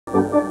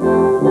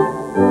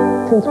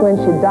since when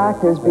should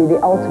doctors be the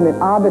ultimate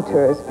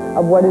arbiters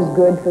of what is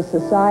good for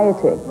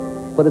society?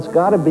 But it's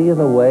got to be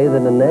in a way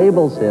that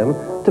enables him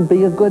to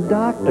be a good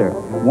doctor.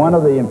 One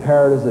of the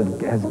imperatives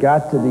that has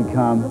got to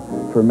become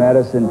for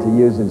medicine to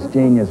use its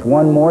genius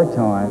one more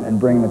time and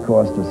bring the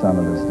cost of some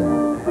of this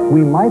down.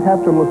 We might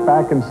have to look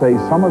back and say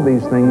some of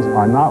these things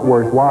are not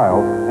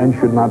worthwhile and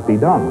should not be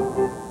done.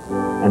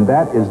 And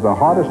that is the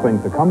hardest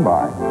thing to come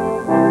by.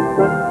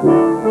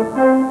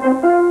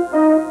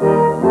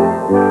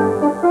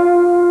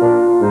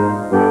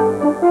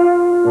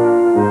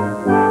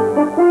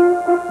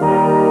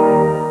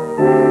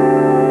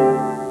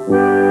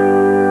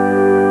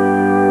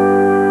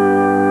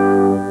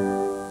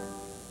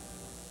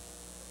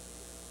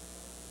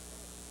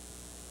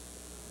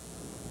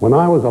 When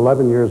I was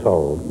 11 years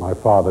old, my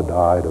father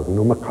died of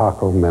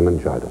pneumococcal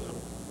meningitis.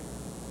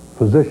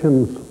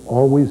 Physicians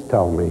always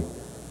tell me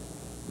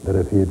that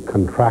if he had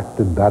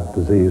contracted that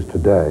disease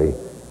today,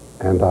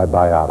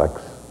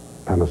 antibiotics,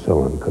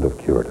 penicillin, could have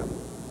cured him.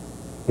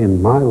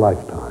 In my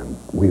lifetime,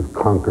 we've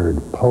conquered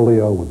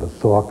polio with the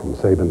Salk and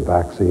Sabin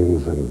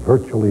vaccines and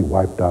virtually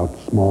wiped out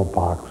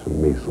smallpox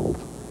and measles.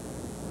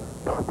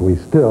 But we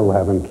still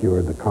haven't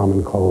cured the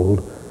common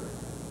cold.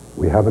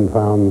 We haven't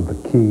found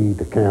the key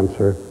to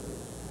cancer.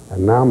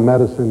 And now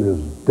medicine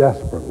is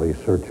desperately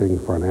searching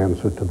for an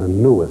answer to the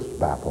newest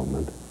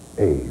bafflement,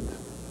 AIDS,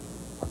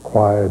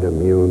 acquired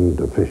immune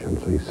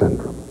deficiency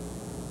syndrome.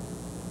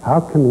 How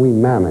can we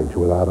manage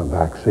without a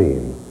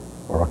vaccine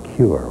or a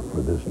cure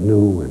for this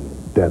new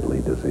and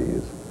deadly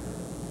disease?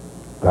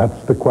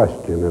 That's the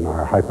question in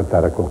our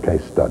hypothetical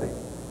case study.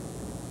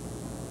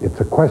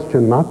 It's a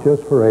question not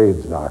just for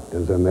AIDS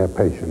doctors and their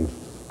patients,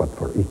 but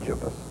for each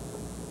of us.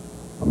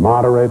 The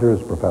moderator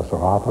is Professor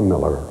Arthur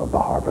Miller of the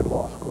Harvard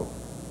Law School.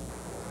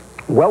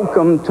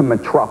 Welcome to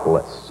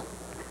Metropolis.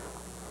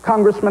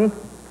 Congressman,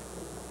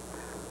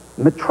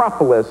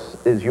 Metropolis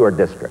is your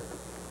district.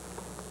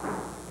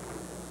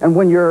 And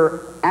when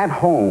you're at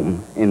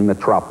home in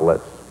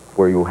Metropolis,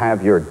 where you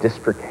have your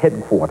district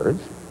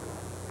headquarters,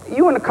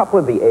 you and a couple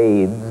of the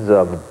aides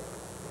of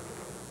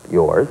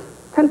yours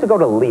tend to go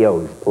to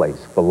Leo's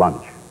place for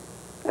lunch.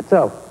 It's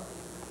a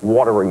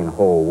watering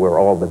hole where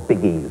all the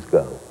biggies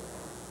go.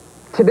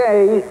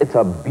 Today, it's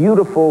a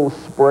beautiful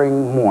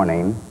spring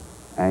morning,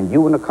 and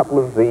you and a couple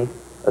of the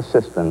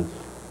assistants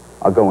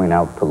are going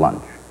out to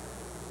lunch.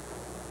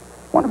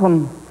 One of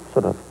them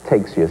sort of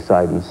takes you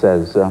aside and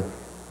says,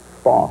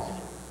 boss,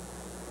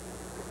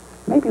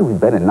 maybe we'd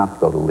better not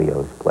go to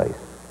Leo's place.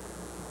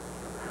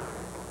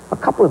 A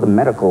couple of the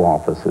medical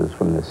officers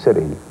from the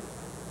city,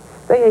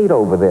 they ate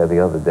over there the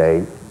other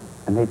day,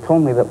 and they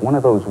told me that one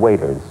of those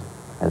waiters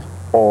has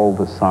all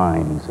the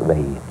signs of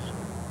AIDS.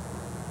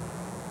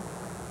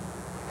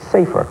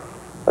 Safer.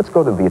 Let's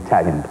go to the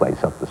Italian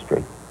place up the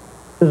street.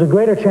 There's a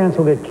greater chance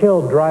we'll get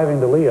killed driving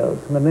to Leo's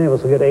than many of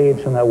us will get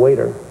AIDS from that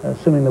waiter,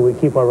 assuming that we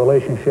keep our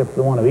relationship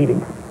the one of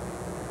eating.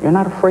 You're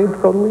not afraid to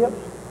go to Leo's?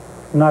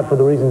 Not for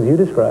the reasons you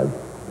described.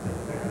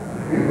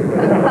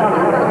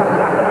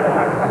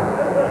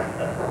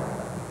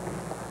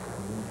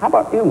 How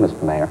about you,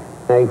 Mr. Mayor?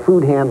 A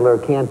food handler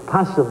can't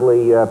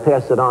possibly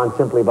pass it on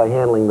simply by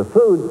handling the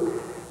food.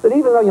 But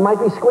even though you might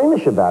be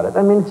squeamish about it,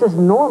 I mean, it's just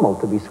normal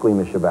to be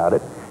squeamish about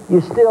it, you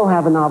still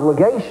have an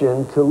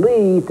obligation to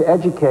lead, to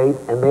educate,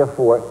 and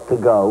therefore to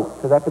go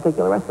to that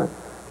particular restaurant.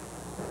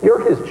 You're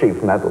his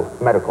chief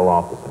medical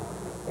officer.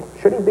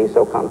 Should he be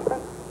so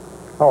confident?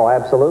 Oh,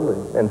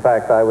 absolutely. In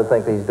fact, I would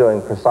think that he's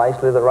doing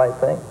precisely the right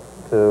thing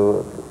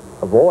to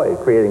avoid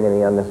creating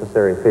any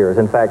unnecessary fears.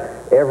 In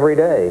fact, every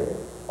day,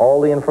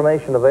 all the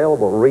information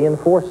available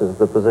reinforces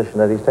the position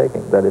that he's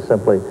taking. That is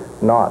simply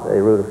not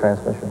a route of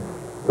transmission.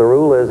 The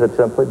rule is it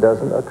simply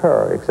doesn't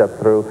occur except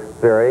through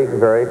very,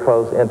 very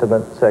close,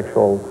 intimate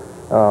sexual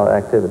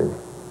activities.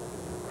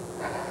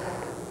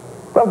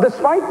 Well,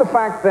 despite the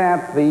fact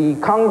that the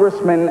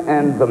congressman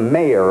and the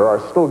mayor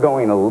are still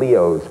going to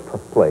Leo's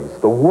place,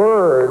 the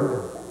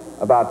word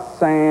about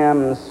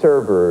Sam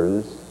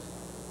Server's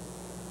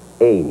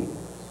AIDS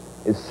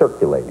is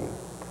circulating,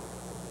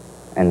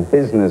 and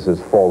business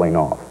is falling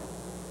off.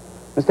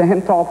 Mr.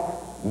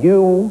 Hentoff,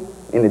 you,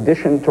 in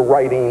addition to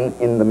writing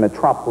in the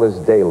Metropolis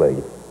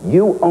Daily,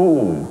 you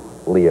own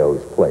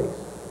Leo's place.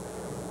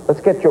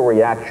 Let's get your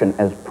reaction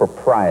as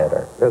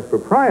proprietor. As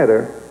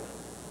proprietor,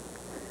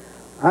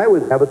 I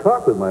would have a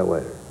talk with my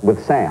waiter.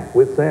 With Sam?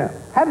 With Sam.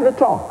 Have the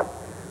talk.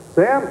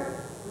 Sam,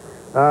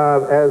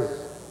 as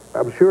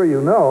I'm sure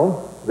you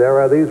know, there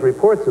are these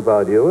reports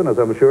about you, and as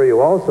I'm sure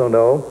you also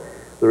know,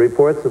 the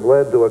reports have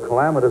led to a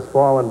calamitous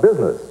fall in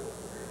business.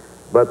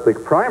 But the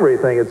primary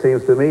thing, it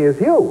seems to me,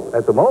 is you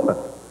at the moment.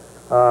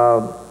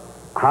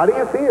 How do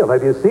you feel?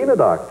 Have you seen a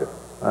doctor?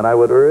 And I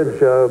would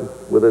urge,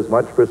 with as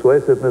much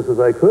persuasiveness as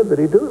I could, that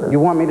he do that. You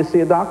want me to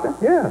see a doctor?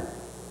 Yeah.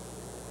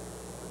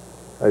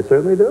 I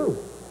certainly do.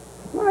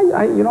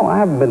 You know, I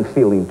haven't been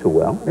feeling too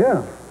well.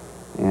 Yeah.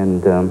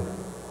 And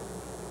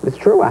it's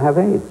true, I have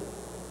AIDS.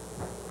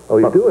 Oh,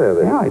 you do have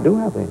AIDS? Yeah, I do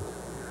have AIDS.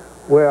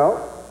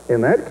 Well,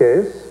 in that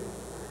case,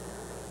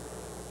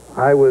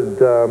 I would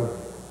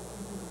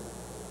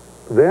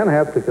then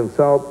have to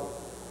consult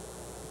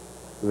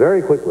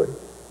very quickly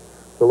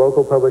the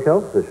local public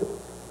health officials.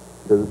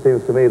 Because it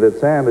seems to me that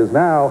Sam is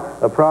now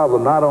a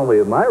problem not only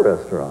of my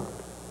restaurant,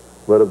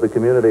 but of the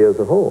community as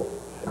a whole.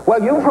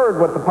 Well, you've heard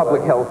what the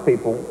public health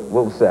people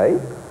will say.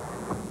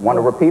 Want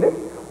to repeat it?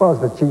 Well, as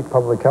the chief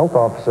public health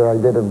officer, I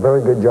did a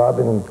very good job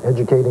in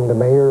educating the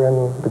mayor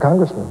and the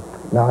congressman.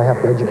 Now I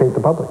have to educate the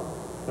public.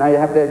 Now you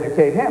have to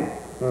educate him.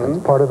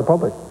 It's part of the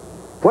public.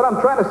 What I'm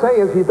trying to say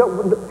is, you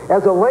don't,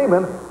 as a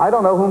layman, I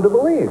don't know whom to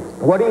believe.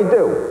 What do you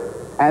do?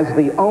 As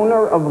the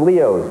owner of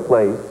Leo's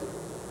place,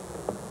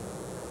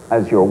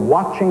 as you're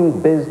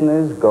watching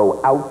business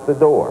go out the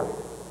door,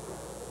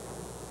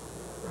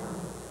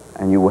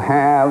 and you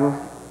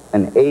have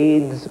an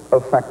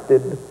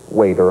AIDS-affected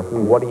waiter,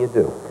 what do you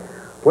do?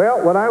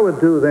 Well, what I would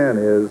do then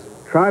is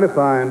try to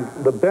find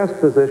the best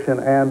physician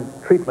and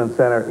treatment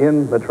center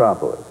in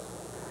Metropolis.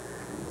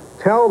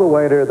 Tell the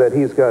waiter that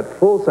he's got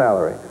full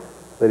salary,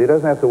 that he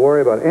doesn't have to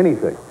worry about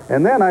anything.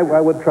 And then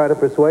I would try to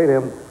persuade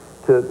him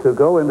to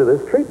go into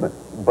this treatment.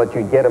 But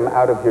you'd get him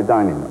out of your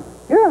dining room?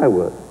 Yeah, I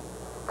would.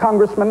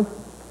 Congressman?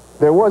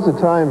 There was a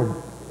time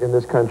in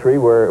this country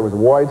where it was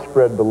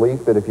widespread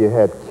belief that if you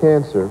had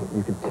cancer,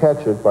 you could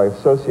catch it by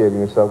associating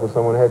yourself with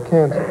someone who had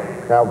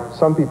cancer. Now,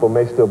 some people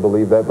may still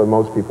believe that, but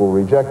most people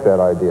reject that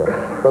idea.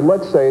 But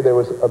let's say there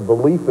was a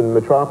belief in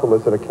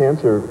Metropolis that a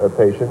cancer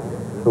patient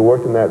who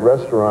worked in that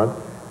restaurant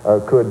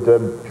could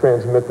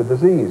transmit the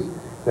disease.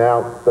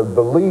 Now, the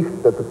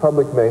belief that the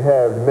public may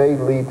have may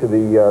lead to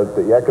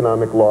the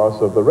economic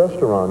loss of the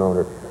restaurant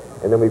owner.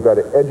 And then we've got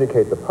to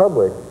educate the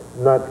public,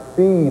 not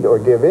feed or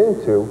give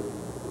into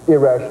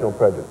irrational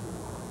prejudice.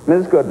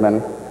 Ms. Goodman,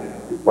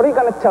 what are you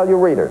going to tell your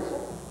readers?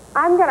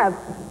 I'm going to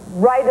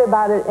write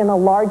about it in a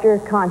larger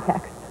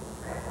context,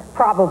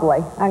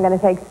 probably. I'm going to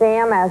take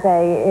Sam as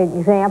an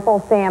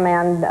example, Sam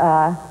and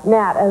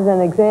Nat as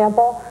an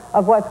example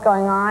of what's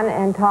going on,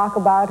 and talk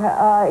about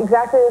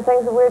exactly the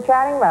things that we were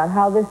chatting about,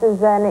 how this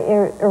is an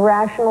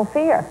irrational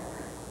fear,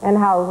 and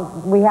how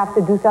we have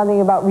to do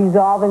something about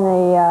resolving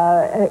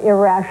the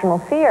irrational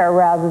fear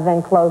rather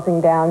than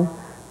closing down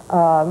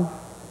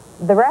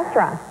the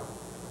restaurant.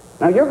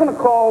 Now you're going to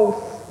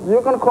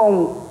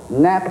call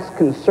Nat's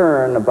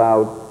concern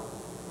about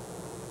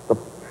the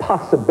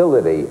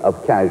possibility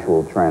of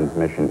casual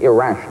transmission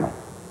irrational.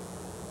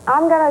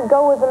 I'm going to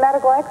go with the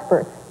medical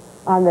experts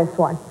on this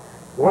one.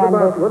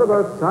 What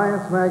about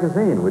Science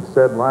Magazine, which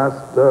said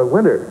last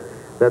winter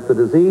that the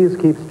disease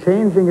keeps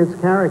changing its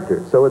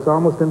character, so it's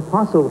almost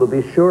impossible to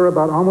be sure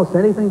about almost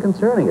anything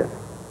concerning it?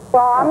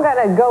 Well, I'm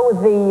going to go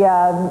with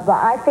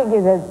I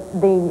figure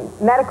that the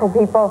medical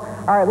people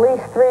are at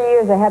least 3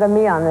 years ahead of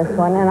me on this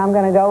one, and I'm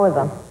going to go with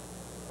them.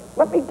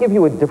 Let me give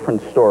you a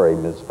different story,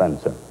 Ms.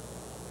 Spencer.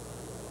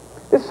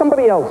 There's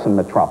somebody else in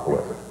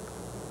Metropolis.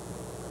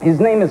 His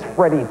name is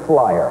Freddie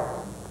Flyer.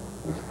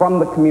 He's from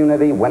the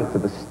community, went to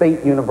the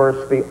State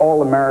University,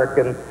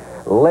 All-American,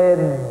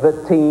 led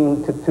the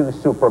team to 2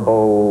 Super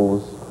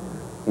Bowls.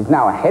 He's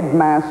now a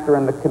headmaster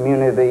in the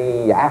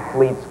community,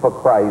 Athletes for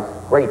Christ,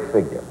 great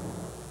figure.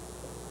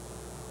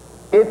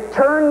 It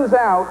turns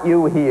out,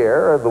 you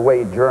hear, the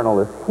way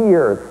journalists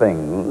hear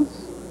things,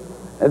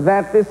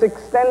 that this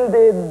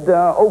extended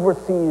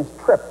overseas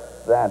trip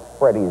that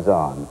Freddie's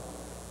on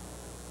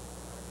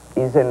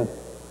is in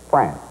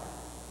France.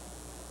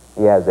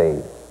 He has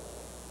AIDS.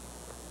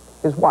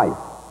 His wife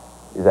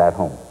is at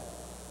home.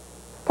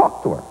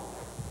 Talk to her.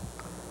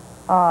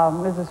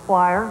 Mrs.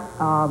 Flyer,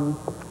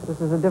 this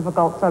is a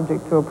difficult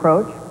subject to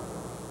approach,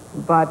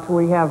 but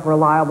we have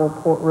reliable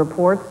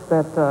reports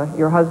that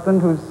your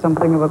husband, who's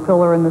something of a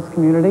pillar in this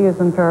community, is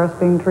in Paris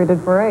being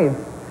treated for AIDS.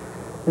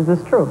 Is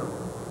this true?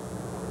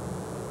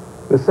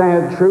 The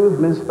sad truth,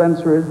 Ms.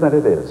 Spencer, is that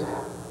it is.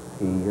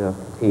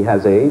 He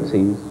has AIDS.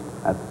 He's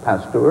at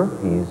Pasteur.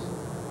 He's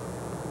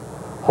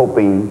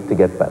hoping to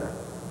get better.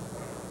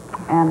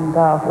 And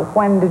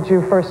when did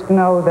you first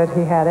know that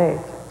he had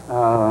AIDS?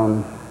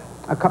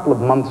 A couple of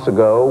months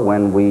ago,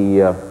 when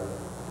we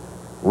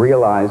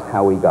realized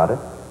how he got it.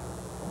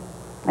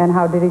 And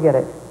how did he get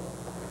it?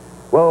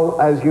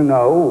 Well, as you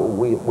know,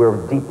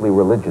 we're deeply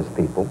religious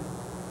people,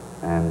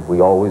 and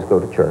we always go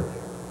to church.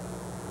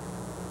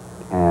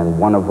 And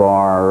one of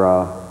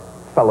our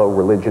fellow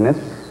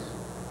religionists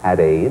had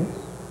AIDS,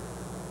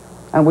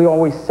 and we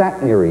always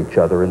sat near each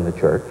other in the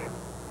church.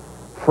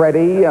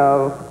 Freddie,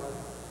 on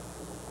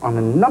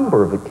a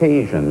number of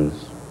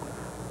occasions,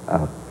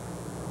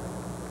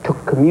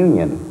 took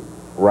communion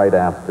right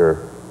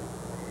after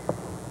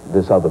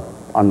this other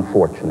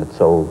unfortunate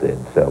soul did.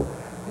 So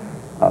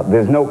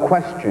there's no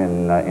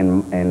question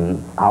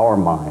in our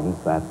minds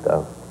that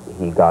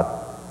he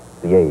got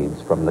the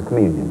AIDS from the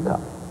communion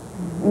cup.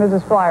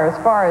 Mrs. Flyer,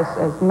 as far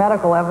as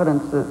medical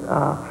evidence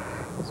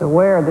is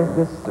aware,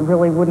 this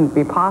really wouldn't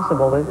be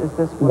possible.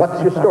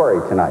 What's your story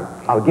tonight?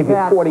 I'll give you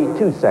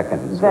 42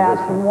 seconds.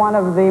 That one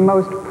of the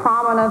most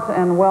prominent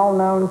and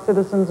well-known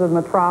citizens of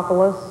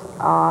Metropolis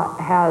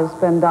has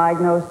been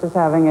diagnosed as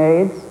having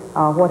AIDS,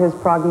 what his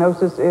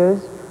prognosis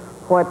is,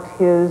 what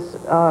his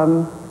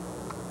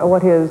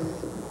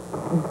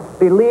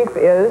belief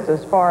is,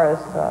 as far as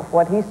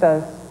what he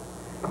says,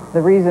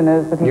 the reason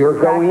is that he You're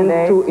going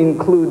contracted to AIDS.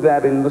 include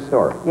that in the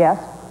story? Yes.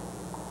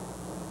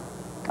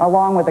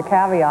 Along with the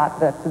caveat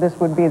that this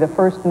would be the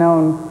first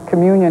known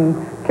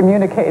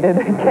communicated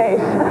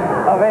case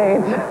of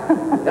AIDS.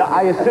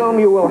 I assume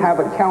you will have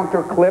a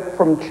counter clip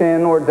from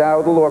Chin or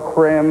Dowdle or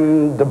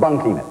Krim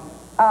debunking it.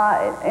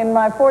 In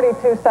my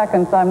 42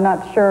 seconds, I'm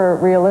not sure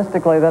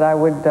realistically that I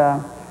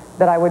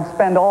would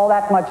spend all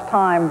that much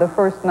time the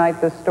first night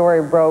this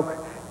story broke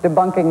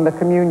debunking the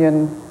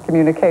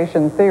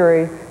communication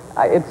theory.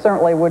 It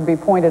certainly would be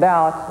pointed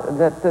out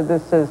that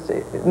this has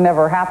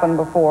never happened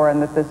before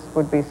and that this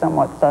would be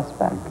somewhat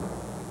suspect.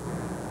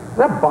 Does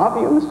that bother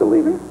you, Mr.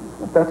 Levi?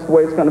 If that's the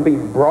way it's going to be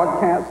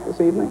broadcast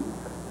this evening?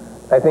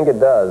 I think it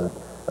does.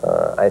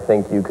 I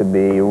think you could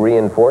be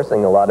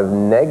reinforcing a lot of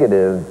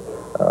negative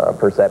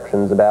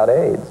perceptions about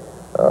AIDS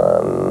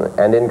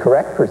and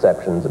incorrect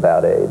perceptions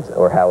about AIDS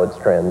or how it's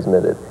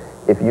transmitted.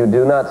 If you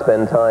do not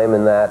spend time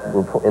in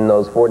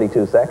those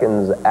 42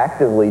 seconds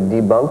actively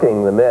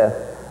debunking the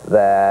myth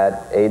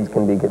that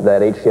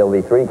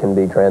HTLV-3 can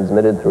be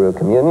transmitted through a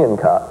communion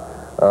cup,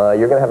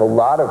 you're going to have a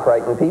lot of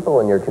frightened people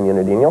in your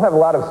community, and you'll have a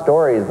lot of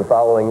stories the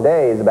following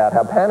days about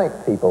how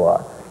panicked people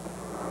are.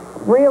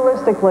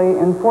 Realistically,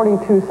 in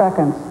 42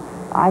 seconds,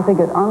 I think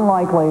it's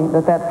unlikely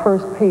that that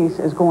first piece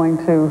is going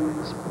to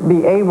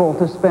be able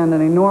to spend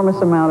an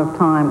enormous amount of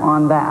time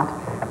on that,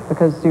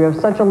 because you have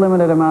such a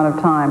limited amount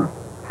of time.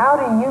 How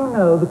do you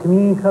know the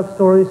communion cup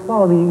story is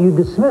false? I mean, you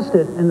dismissed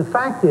it, and the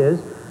fact is,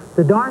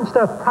 the darn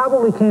stuff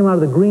probably came out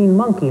of the Green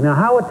Monkey. Now,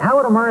 how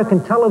would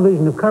American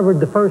television have covered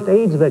the first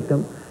AIDS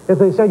victim if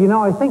they said, you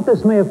know, I think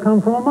this may have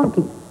come from a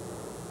monkey?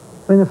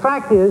 I mean, the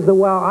fact is that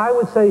while I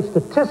would say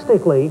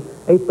statistically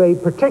a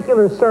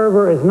particular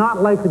server is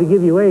not likely to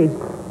give you AIDS,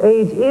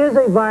 AIDS is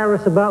a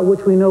virus about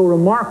which we know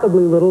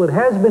remarkably little. It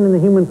has been in the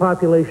human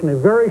population a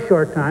very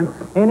short time,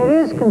 and it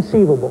is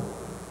conceivable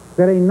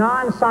that a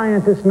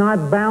non-scientist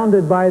not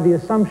bounded by the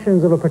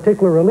assumptions of a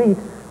particular elite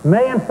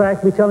may in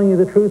fact be telling you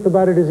the truth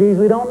about a disease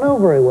we don't know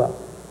very well.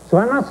 So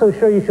I'm not so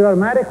sure you should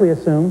automatically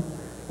assume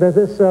that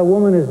this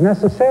woman is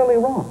necessarily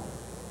wrong.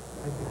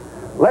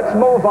 Let's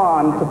move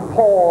on to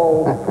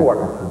Paul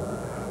Porter.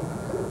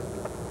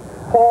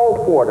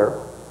 Paul Porter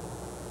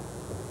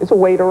is a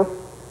waiter.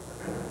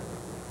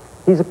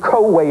 He's a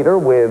co-waiter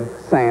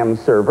with Sam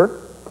Server.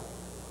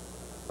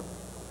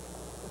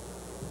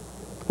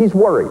 He's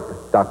worried,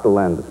 Dr.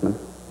 Landesman.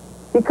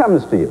 He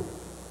comes to you.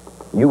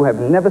 You have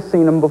never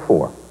seen him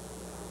before.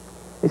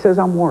 He says,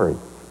 I'm worried.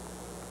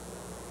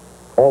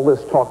 All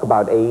this talk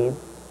about AIDS.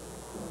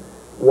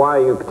 Why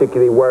are you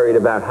particularly worried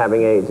about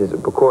having AIDS? Is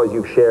it because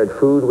you've shared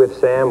food with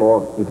Sam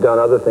or you've done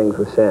other things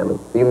with Sam?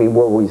 You mean,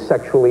 were we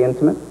sexually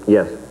intimate?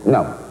 Yes.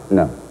 No,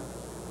 no.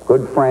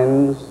 Good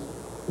friends,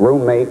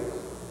 roommates.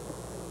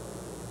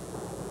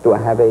 Do I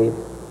have AIDS?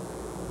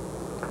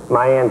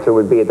 My answer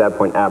would be at that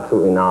point,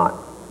 absolutely not.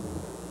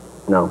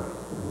 No.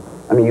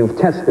 I mean, you've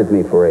tested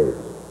me for AIDS.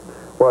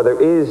 Well,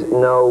 there is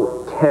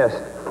no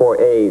test for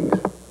AIDS.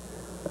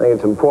 I think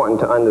it's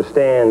important to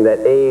understand that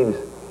AIDS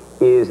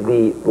is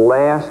the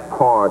last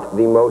part,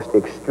 the most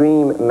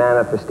extreme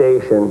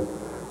manifestation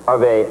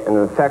of an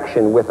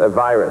infection with a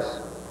virus.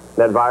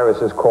 That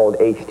virus is called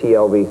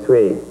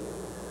HTLV-3.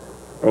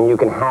 And you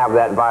can have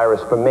that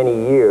virus for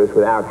many years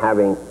without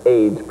having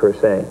AIDS per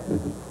se.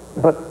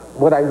 Mm-hmm. But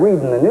what I read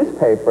in the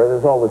newspaper,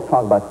 there's all this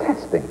talk about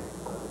testing.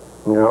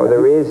 You know,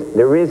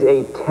 there is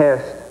a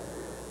test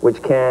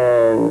which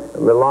can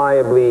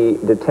reliably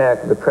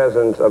detect the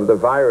presence of the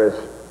virus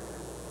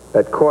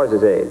that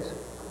causes AIDS.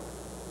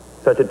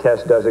 Such a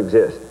test does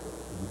exist.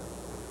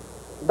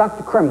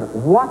 Dr. Krim,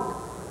 what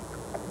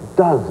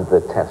does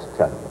the test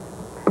tell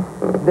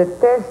you? The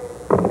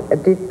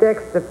test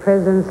detects the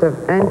presence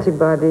of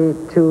antibody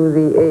to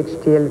the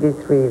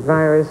HTLV-3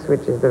 virus,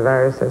 which is the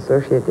virus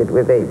associated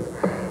with AIDS.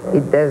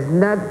 It does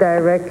not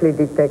directly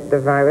detect the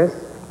virus.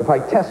 If I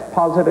test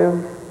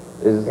positive,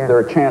 is there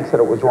a chance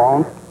that it was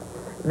wrong?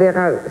 There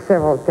are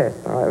several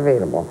tests are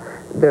available.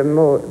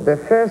 The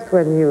first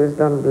one used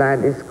on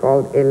blood is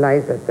called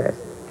ELISA test.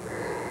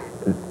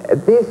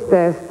 This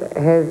test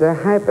has a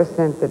high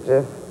percentage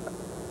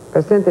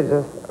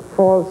of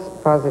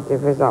false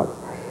positive results.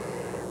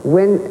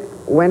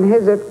 When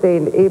has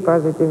obtained a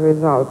positive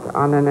result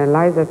on an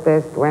ELISA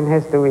test, one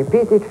has to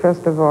repeat it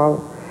first of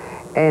all,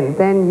 and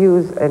then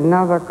use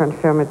another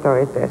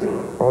confirmatory test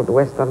called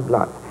Western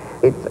blot.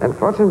 It's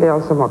unfortunately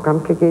also more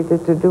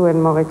complicated to do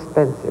and more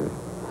expensive.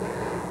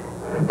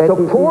 But so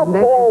poor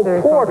Paul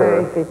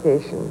Porter,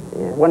 yes.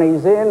 When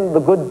he's in the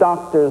good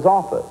doctor's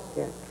office,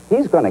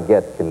 he's going to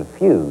get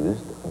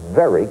confused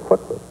very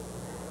quickly.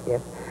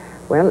 Yes.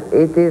 Well,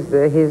 it is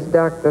his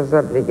doctor's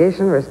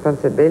obligation,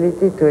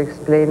 responsibility to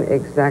explain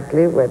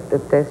exactly what the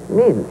test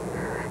means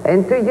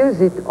and to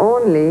use it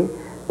only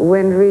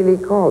when really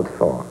called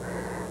for.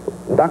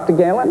 Dr.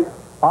 Galen?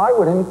 I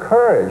would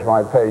encourage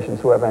my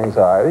patients who have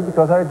anxiety,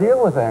 because I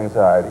deal with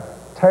anxiety,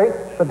 take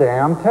the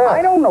damn test.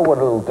 I don't know what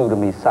it'll do to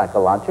me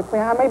psychologically.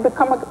 I may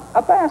become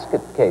a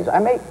basket case. I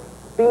may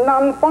be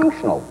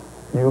non-functional.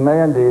 You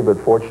may indeed, but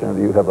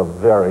fortunately you have a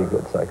very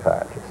good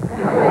psychiatrist.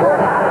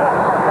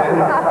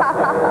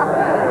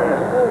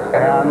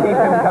 And keep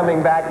him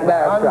coming back.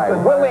 That's right.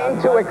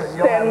 Willing to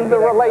extend the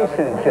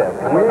relationship.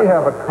 We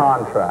have a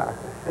contract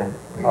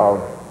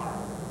of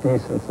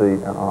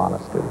decency and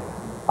honesty.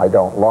 I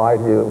don't lie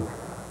to you.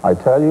 I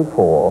tell you,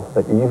 Paul,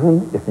 that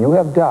even if you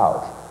have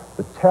doubts,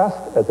 the test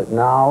as it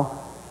now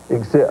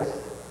exists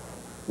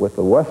with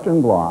the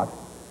Western blot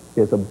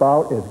is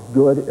about as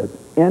good as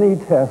any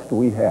test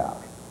we have.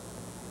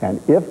 And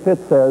if it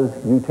says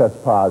you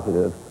test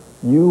positive,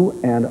 you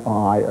and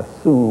I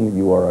assume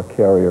you are a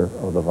carrier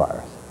of the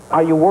virus.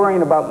 Are you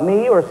worrying about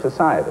me or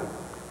society?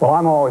 Well,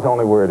 I'm always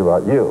only worried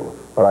about you,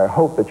 but I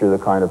hope that you're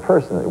the kind of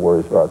person that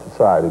worries about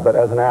society. But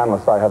as an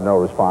analyst, I have no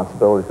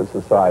responsibility for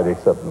society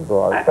except in the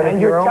broad.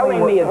 And you're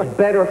telling me it's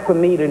better for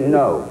me to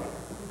know?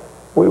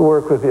 We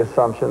work with the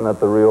assumption that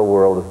the real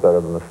world is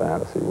better than the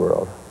fantasy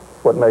world.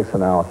 What makes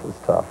analysis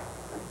tough?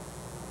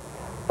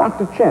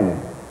 Dr. Chin,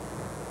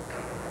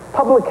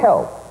 public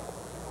health,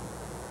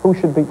 who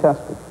should be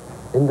tested?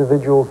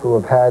 Individuals who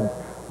have had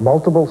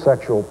multiple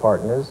sexual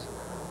partners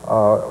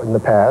in the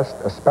past,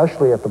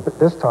 especially at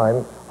this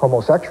time,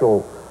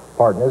 homosexual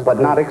partners. But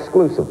not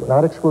exclusively.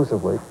 Not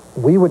exclusively.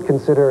 We would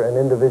consider an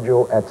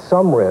individual at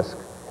some risk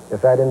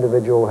if that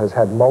individual has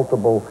had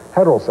multiple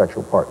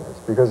heterosexual partners,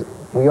 because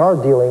we are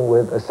dealing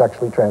with a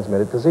sexually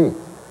transmitted disease.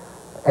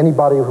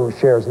 Anybody who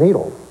shares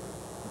needles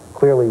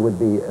clearly would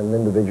be an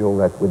individual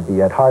that would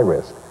be at high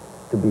risk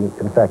to be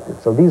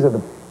infected. So these are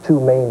the two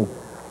main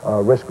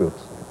risk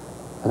groups.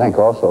 I think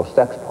also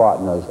sex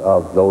partners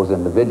of those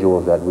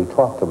individuals that we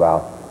talked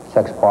about,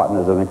 sex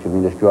partners of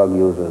intravenous drug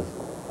users,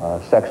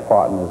 sex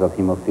partners of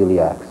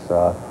hemophiliacs,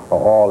 are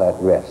all at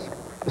risk.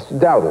 Mr.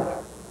 Dowdard,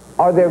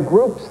 are there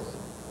groups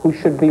who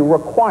should be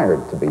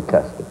required to be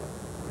tested?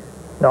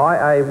 No,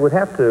 I would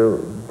have to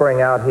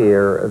bring out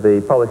here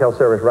the Public Health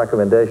Service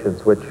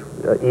recommendations, which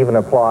even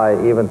apply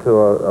even to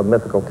a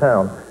mythical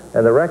town.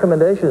 And the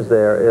recommendations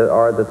there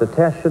are that the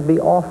test should be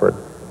offered.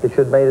 It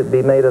should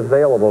be made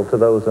available to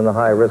those in the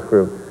high-risk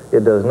group.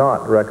 It does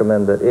not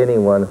recommend that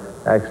anyone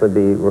actually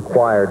be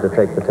required to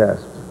take the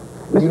test.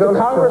 Mr.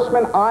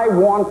 Congressman, I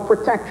want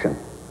protection.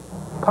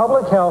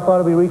 Public health ought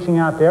to be reaching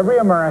out to every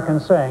American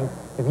saying,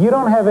 if you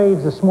don't have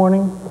AIDS this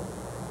morning,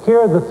 here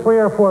are the 3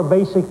 or 4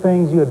 basic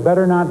things you had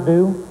better not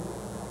do.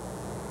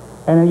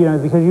 And, you know,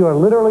 because you are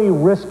literally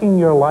risking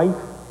your life.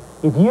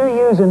 If you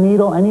use a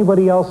needle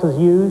anybody else has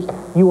used,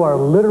 you are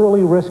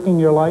literally risking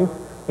your life.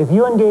 If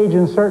you engage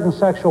in certain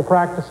sexual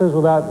practices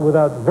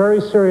without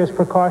very serious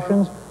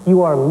precautions,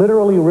 you are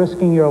literally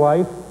risking your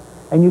life.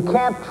 And you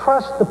can't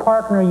trust the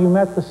partner you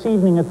met this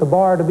evening at the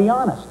bar to be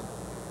honest,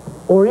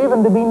 or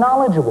even to be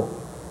knowledgeable.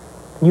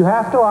 You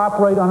have to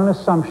operate on an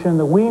assumption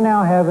that we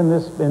now have in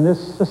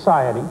this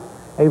society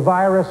a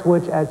virus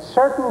which at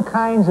certain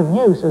kinds of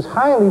use is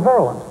highly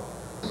virulent.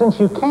 Since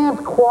you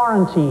can't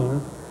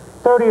quarantine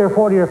 30 or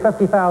 40 or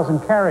 50,000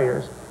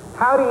 carriers,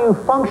 how do you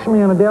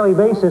functionally on a daily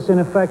basis, in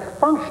effect,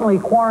 functionally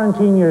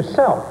quarantine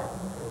yourself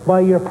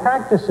by your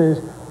practices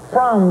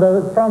from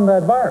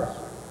that virus?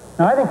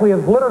 Now, I think we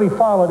have literally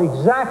followed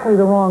exactly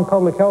the wrong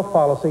public health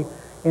policy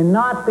in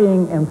not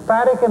being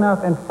emphatic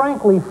enough and,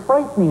 frankly,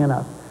 frightening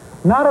enough.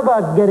 Not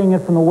about getting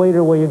it from the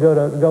waiter where you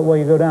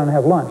go down and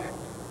have lunch,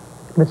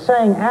 but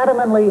saying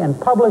adamantly and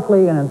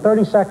publicly and in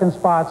 30-second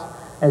spots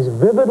as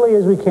vividly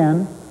as we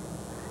can,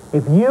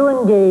 if you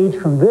engage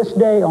from this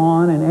day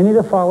on in any of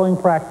the following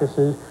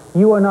practices,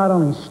 you are not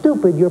only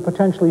stupid, you're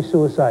potentially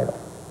suicidal.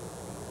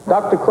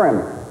 Dr.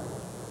 Krim,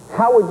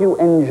 how would you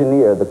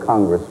engineer the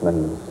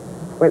congressman's?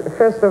 Well,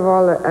 first of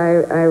all,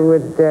 I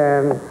would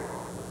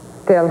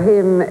tell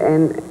him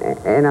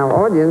and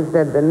our audience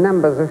that the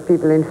numbers of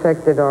people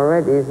infected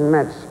already is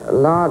much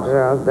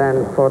larger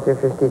than 40 or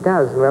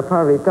 50,000. We're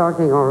probably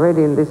talking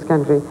already in this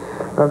country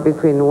of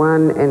between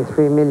 1 and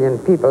 3 million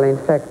people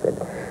infected,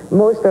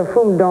 most of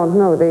whom don't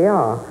know they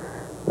are,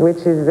 which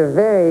is a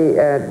very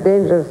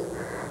dangerous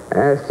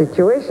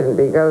situation,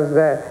 because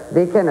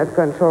they cannot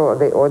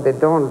control or they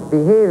don't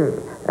behave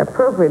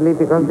appropriately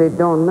because they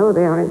don't know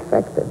they are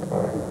infected.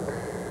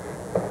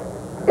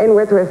 And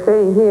what we're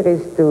saying here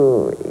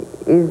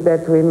is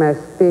that we must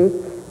speak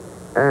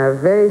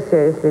very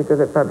seriously to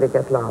the public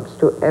at large,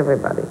 to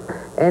everybody,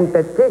 and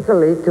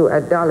particularly to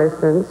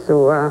adolescents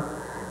who are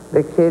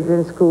the kids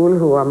in school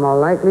who are more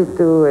likely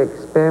to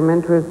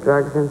experiment with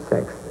drugs and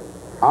sex.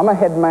 I'm a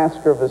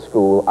headmaster of a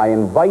school. I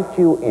invite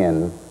you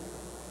in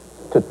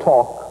to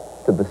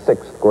talk to the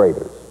 6th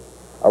graders,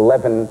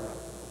 11,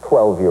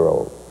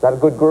 12-year-olds. Is that a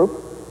good group?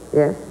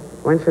 Yes,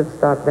 one should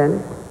start then.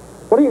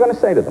 What are you going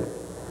to say to them?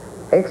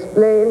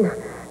 Explain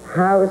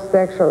how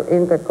sexual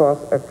intercourse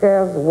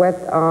occurs, what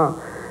are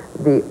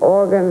the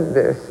organs,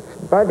 the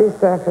body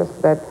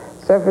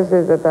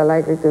surfaces that are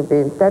likely to be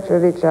in touch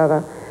with each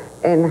other,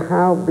 and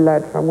how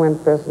blood from one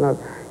person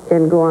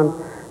can go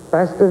on,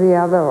 pass to the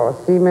other, or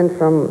semen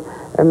from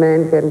a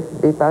man can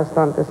be passed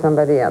on to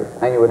somebody else.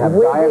 And you would have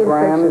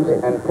diagrams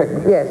and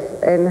pictures.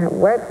 Yes, and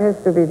what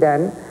has to be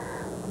done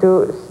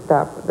to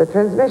stop the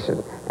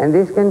transmission. And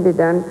this can be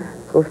done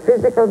through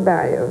physical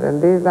barriers,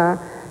 and these are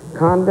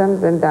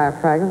condoms and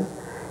diaphragms,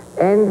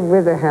 and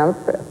with the help,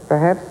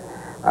 perhaps,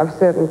 of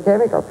certain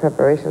chemical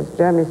preparations,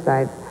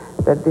 germicides,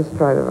 that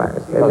destroy the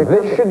virus. Now,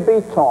 this should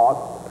be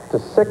taught to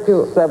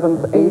 6th,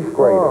 7th, 8th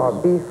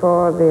graders.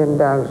 Before they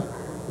indulge,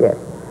 yes,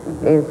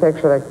 in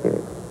sexual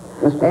activity.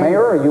 Mr.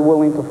 Mayor, are you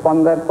willing to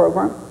fund that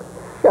program?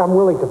 Yeah, I'm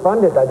willing to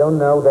fund it. I don't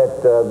know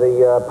that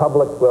the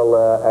public will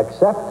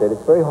accept it.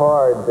 It's very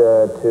hard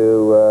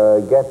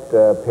to get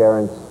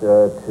parents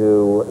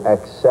to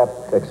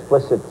accept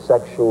explicit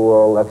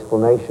sexual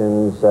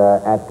explanations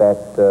at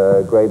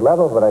that grade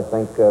level, but I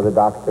think the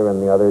doctor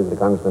and the others, the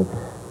congressman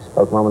who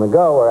spoke a moment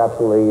ago, are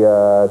absolutely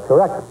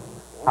correct.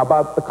 How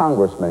about the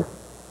congressman?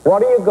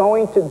 What are you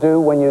going to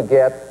do when you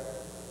get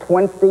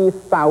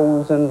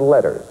 20,000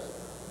 letters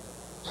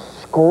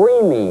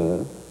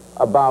screaming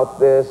about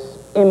this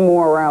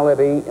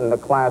immorality in the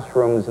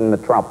classrooms in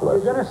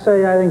Metropolis? You're going to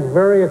say, I think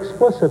very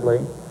explicitly,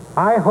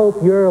 I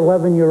hope your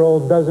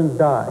 11-year-old doesn't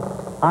die.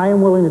 I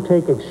am willing to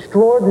take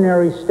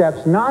extraordinary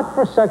steps, not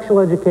for sexual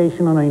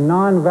education on a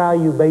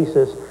non-value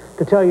basis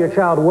to tell your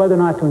child whether or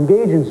not to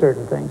engage in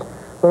certain things,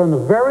 but on the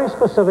very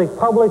specific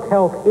public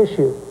health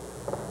issue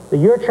that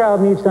your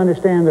child needs to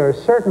understand there are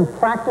certain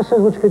practices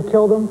which could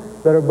kill them,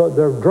 there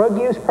are drug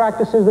use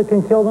practices that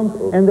can kill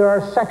them, and there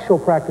are sexual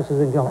practices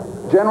that kill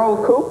them. General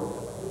Koop,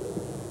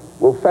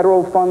 will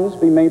federal funds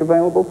be made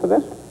available for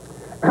this?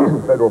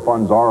 Federal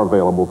funds are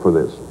available for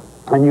this.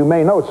 And you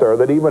may know, sir,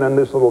 that even in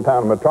this little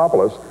town of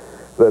Metropolis,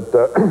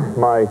 that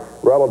my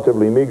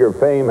relatively meager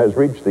fame has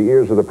reached the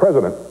ears of the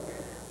president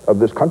of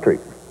this country.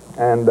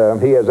 And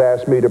he has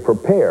asked me to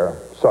prepare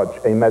such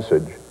a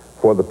message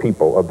for the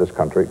people of this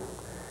country.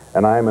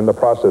 And I am in the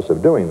process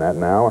of doing that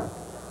now.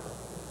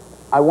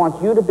 I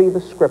want you to be the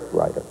script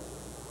writer.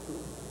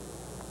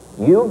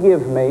 You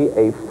give me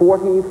a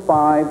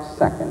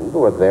 45-second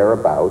or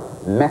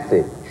thereabout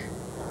message,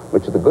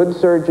 which the good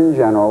Surgeon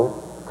General,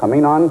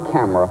 coming on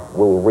camera,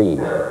 will read.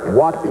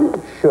 What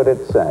should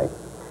it say?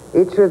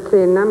 It should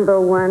say,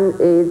 number one,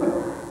 AIDS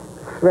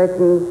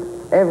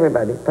threatens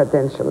everybody,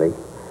 potentially,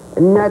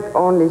 not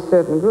only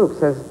certain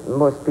groups, as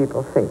most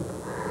people think.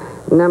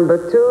 Number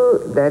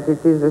two, that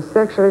it is a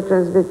sexually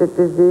transmitted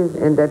disease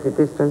and that it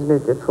is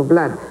transmitted through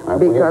blood.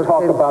 Will you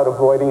talk about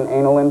avoiding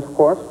anal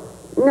intercourse?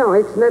 No,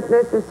 it's not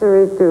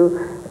necessary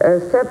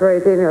to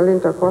separate anal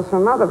intercourse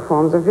from other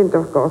forms of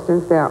intercourse.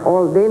 Since they are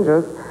all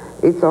dangerous,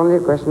 it's only a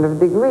question of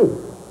degree.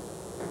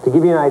 To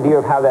give you an idea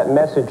of how that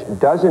message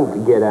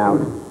doesn't get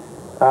out,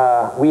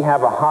 we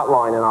have a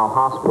hotline in our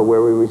hospital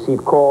where we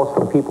receive calls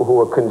from people who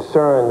are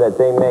concerned that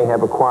they may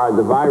have acquired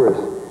the virus.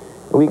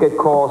 We get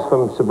calls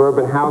from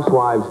suburban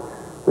housewives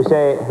who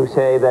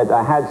say that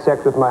I had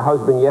sex with my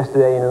husband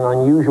yesterday in an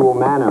unusual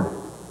manner.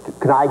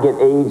 Can I get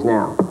AIDS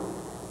now?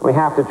 We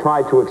have to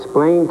try to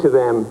explain to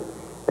them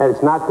that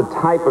it's not the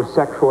type of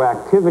sexual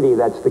activity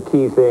that's the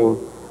key thing,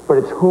 but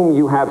it's whom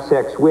you have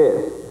sex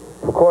with.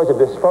 Because of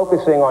this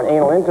focusing on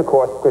anal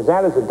intercourse, because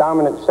that is a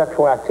dominant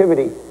sexual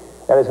activity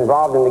that is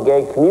involved in the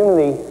gay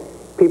community,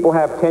 people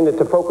have tended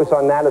to focus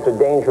on that as a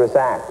dangerous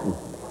act.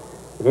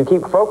 If you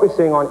keep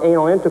focusing on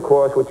anal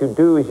intercourse, what you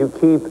do is you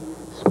keep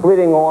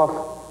splitting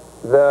off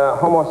the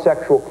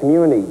homosexual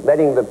community,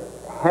 letting the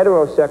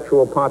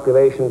heterosexual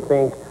population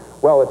think,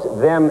 well, it's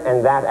them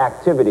and that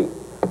activity.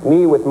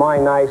 Me with my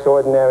nice,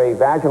 ordinary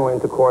vaginal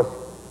intercourse,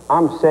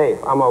 I'm safe,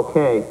 I'm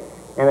okay.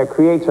 And it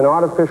creates an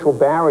artificial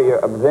barrier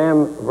of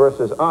them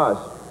versus us.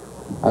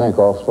 I think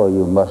also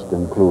you must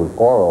include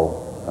oral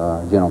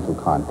genital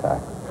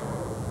contact.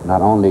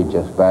 Not only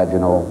just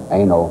vaginal,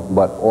 anal,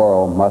 but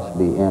oral must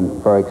be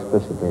in very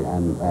explicitly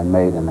and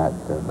made in that.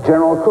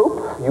 General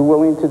Koop, you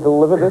willing to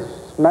deliver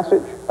this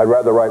message? I'd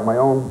rather write my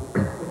own.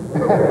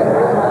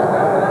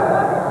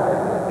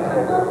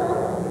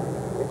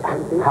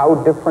 How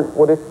different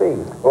would it be?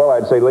 Well,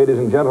 I'd say, ladies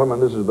and gentlemen,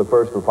 this is the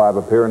first of 5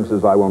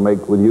 appearances I will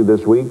make with you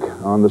this week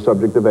on the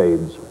subject of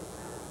AIDS.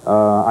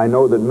 I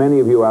know that many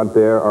of you out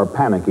there are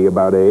panicky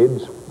about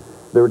AIDS.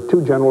 There are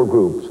 2 general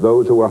groups,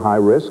 those who are high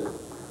risk,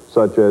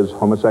 such as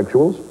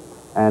homosexuals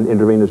and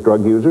intravenous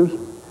drug users.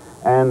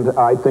 And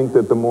I think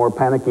that the more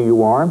panicky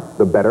you are,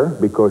 the better,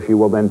 because you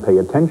will then pay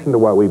attention to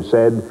what we've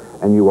said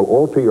and you will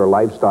alter your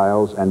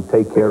lifestyles and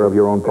take care of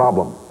your own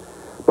problem.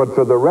 But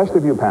for the rest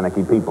of you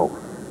panicky people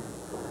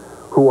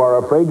who are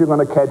afraid you're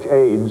going to catch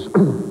AIDS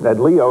at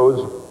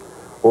Leo's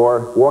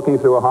or walking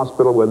through a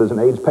hospital where there's an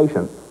AIDS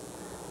patient,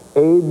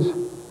 AIDS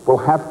will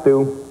have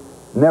to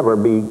never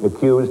be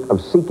accused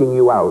of seeking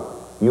you out.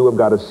 You have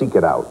got to seek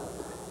it out.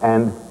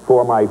 And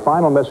for my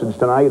final message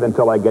tonight,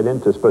 until I get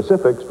into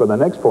specifics for the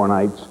next 4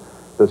 nights,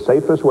 the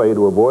safest way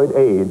to avoid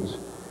AIDS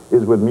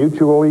is with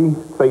mutually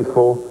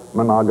faithful,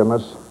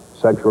 monogamous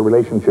sexual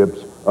relationships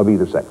of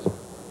either sex.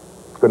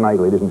 Good night,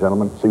 ladies and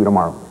gentlemen. See you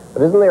tomorrow.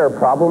 But isn't there a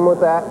problem with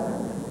that?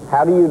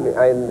 How do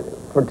you,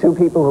 for 2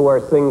 people who are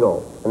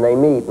single, and they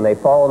meet, and they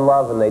fall in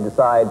love, and they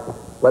decide,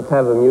 let's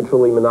have a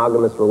mutually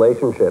monogamous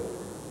relationship,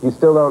 you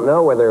still don't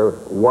know whether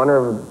one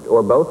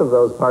or both of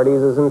those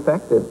parties is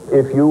infected.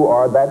 If you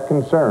are that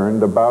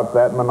concerned about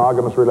that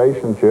monogamous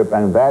relationship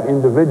and that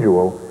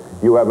individual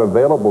You have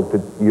available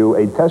to you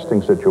a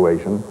testing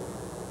situation,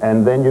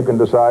 and then you can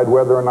decide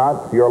whether or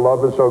not your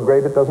love is so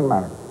great it doesn't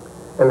matter.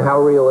 And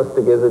how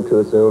realistic is it to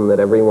assume that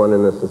everyone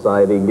in the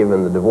society,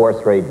 given the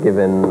divorce rate,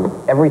 given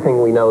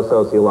everything we know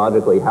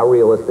sociologically, how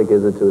realistic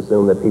is it to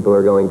assume that people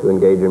are going to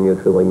engage in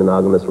mutually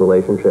monogamous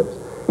relationships?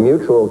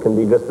 Mutual can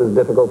be just as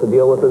difficult to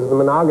deal with as the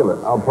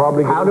monogamous.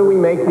 How do we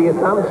make the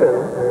assumption?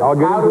 I'll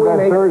get into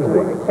that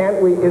Thursday.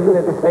 Can't we, isn't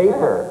it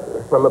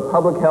safer from a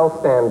public health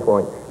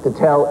standpoint to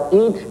tell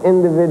each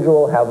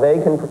individual how they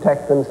can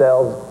protect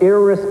themselves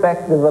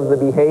irrespective of the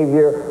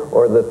behavior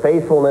or the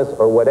faithfulness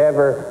or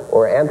whatever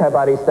or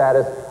antibody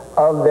status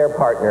of their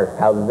partner,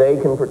 how they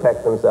can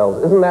protect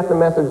themselves? Isn't that the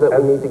message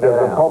that we need to get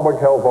out? As a public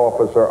health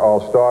officer,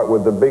 I'll start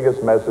with the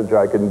biggest message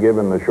I can give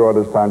in the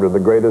shortest time to the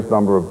greatest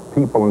number of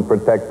people and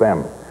protect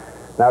them.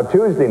 Now,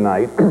 Tuesday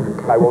night,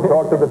 I will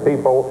talk to the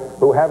people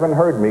who haven't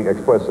heard me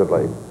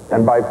explicitly.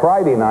 And by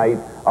Friday night,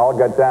 I'll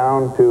get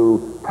down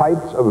to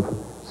types of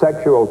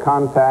sexual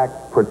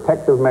contact,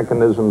 protective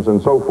mechanisms,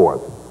 and so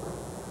forth.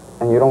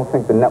 And you don't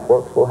think the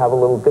networks will have a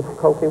little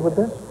difficulty with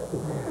this?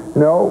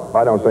 No,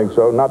 I don't think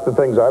so. Not the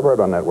things I've heard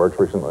on networks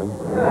recently.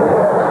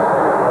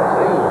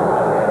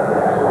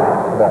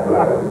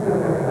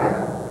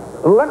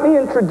 Let me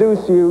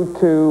introduce you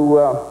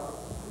to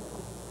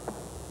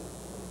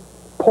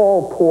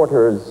Paul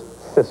Porter's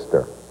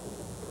sister,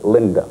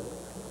 Linda.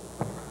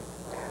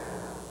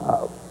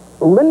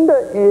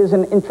 Linda is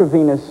an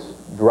intravenous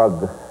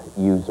drug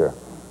user.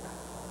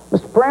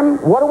 Mr. Prim,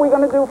 what are we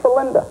going to do for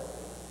Linda?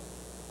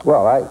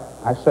 Well,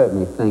 I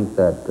certainly think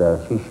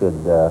that she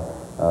should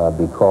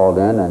be called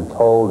in and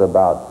told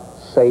about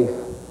safe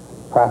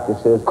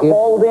practices.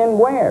 Called in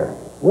where?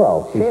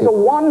 Well, she's a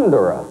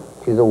wanderer.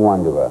 She's a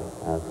wanderer,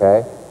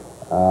 okay?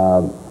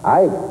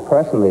 I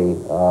personally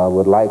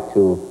would like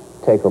to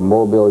take a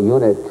mobile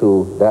unit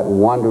to that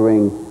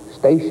wandering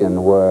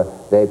station where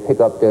they pick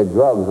up their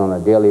drugs on a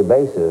daily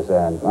basis,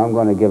 and I'm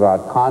going to give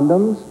out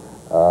condoms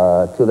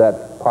to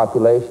that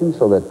population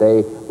so that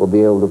they will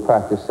be able to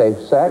practice safe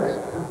sex.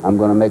 I'm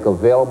going to make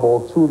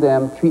available to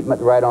them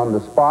treatment right on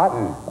the spot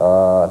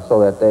so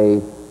that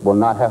they will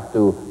not have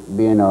to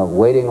be in a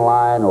waiting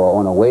line or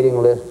on a waiting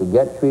list to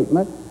get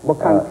treatment. What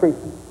kind of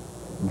treatment?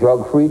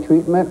 Drug-free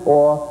treatment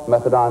or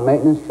methadone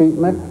maintenance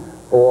treatment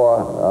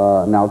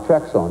or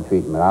naltrexone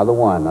treatment, either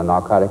one, a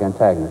narcotic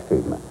antagonist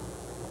treatment.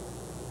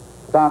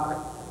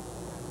 Doc,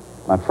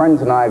 my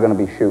friends and I are going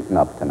to be shooting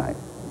up tonight.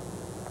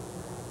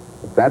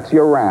 If that's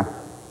your rap,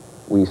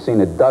 we've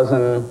seen a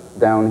dozen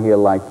down here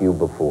like you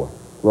before.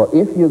 Well,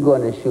 if you're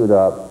going to shoot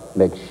up,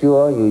 make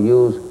sure you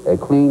use a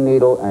clean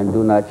needle and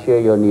do not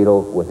share your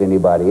needle with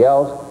anybody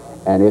else.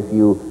 And if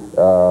you,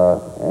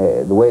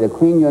 the way to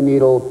clean your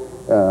needle,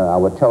 I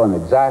would tell them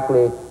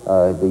exactly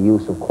the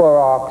use of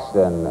Clorox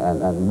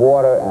and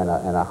water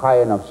and a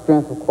high enough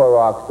strength of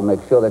Clorox to make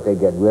sure that they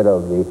get rid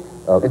of the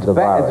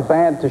virus. It's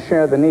bad to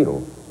share the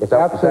needle. It's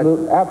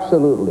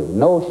absolutely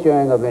no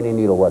sharing of any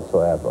needle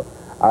whatsoever.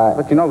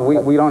 But you know,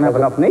 we don't have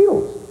enough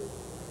needles.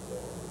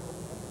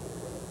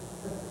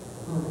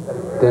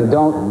 Then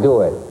don't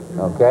do it,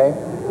 okay?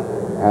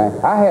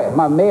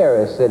 My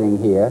mayor is sitting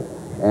here,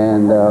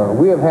 and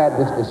we have had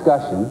this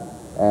discussion,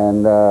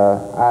 and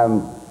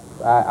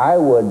I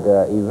would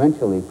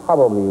eventually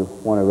probably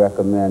want to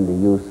recommend the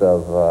use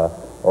of,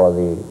 or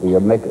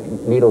make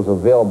needles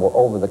available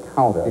over the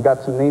counter. You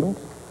got some needles?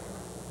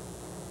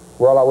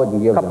 Well, I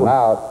wouldn't give them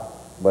out,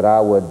 but I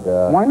would...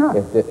 Why not?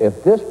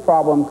 If this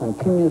problem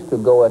continues to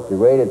go at the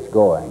rate it's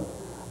going,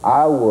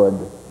 I would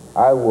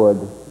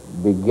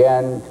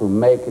begin to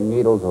make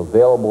needles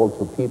available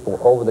to people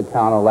over the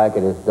counter like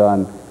it is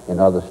done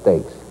in other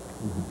states.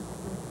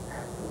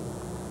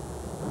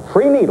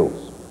 Free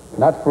needles?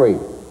 Not free.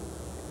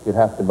 You'd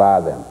have to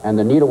buy them. And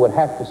the needle would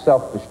have to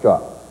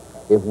self-destruct.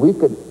 If we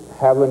could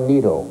have a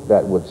needle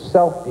that would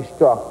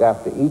self-destruct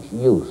after each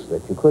use,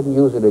 that you couldn't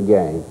use it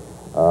again,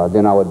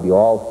 then I would be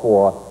all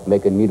for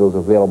making needles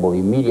available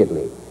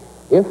immediately.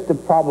 If the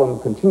problem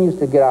continues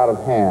to get out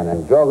of hand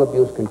and drug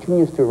abuse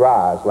continues to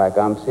rise, like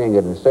I'm seeing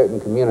it in certain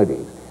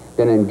communities,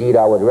 then indeed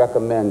I would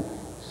recommend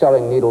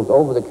selling needles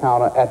over the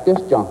counter at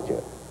this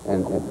juncture.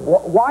 And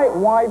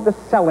why the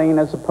selling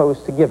as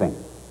opposed to giving?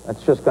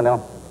 That's just going to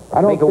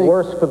make it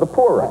worse for the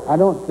poorer. I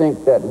don't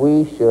think that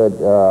we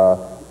should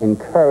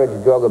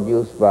encourage drug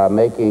abuse by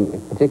making,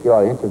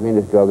 particularly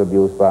intravenous drug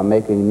abuse, by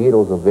making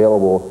needles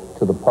available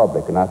to the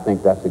public. And I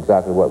think that's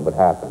exactly what would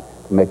happen,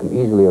 to make them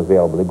easily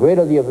available. The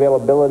greater the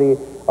availability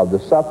of the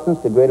substance,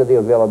 the greater the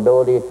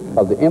availability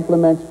of the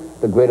implements,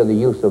 the greater the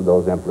use of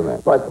those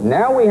implements. But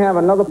now we have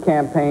another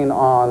campaign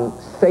on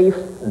safe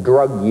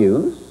drug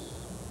use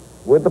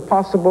with the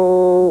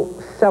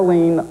possible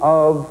selling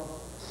of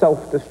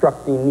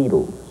self-destructing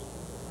needles.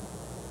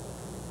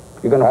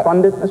 You're going to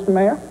fund it, Mr.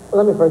 Mayor?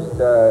 Well, let me first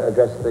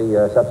address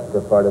the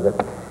substantive part of it.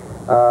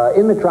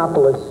 In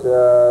Metropolis,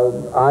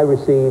 I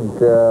received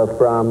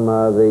from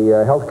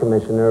the Health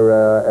Commissioner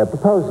a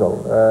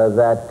proposal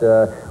that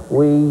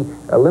we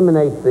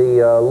eliminate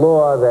the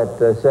law that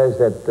says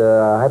that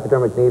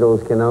hypodermic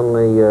needles can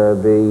only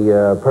be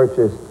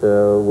purchased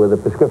with a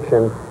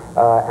prescription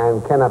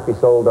and cannot be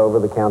sold over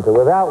the counter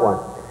without one.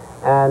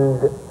 And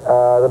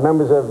the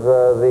members of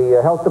the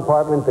health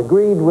department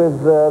agreed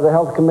with the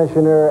health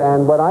commissioner,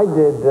 and what I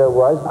did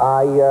was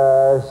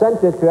I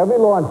sent it to every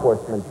law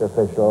enforcement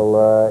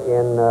official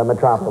in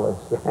Metropolis,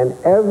 and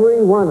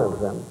every one of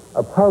them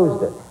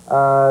opposed it.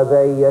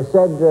 They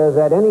said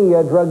that any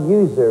drug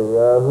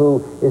user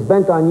who is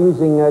bent on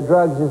using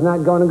drugs is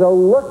not going to go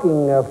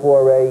looking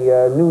for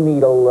a new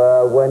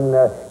needle when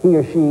he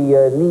or she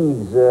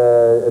needs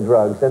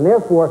drugs, and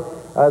therefore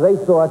they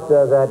thought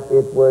that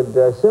it would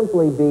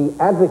simply be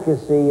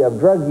advocacy of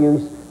drug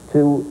use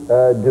to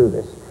do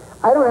this.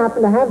 I don't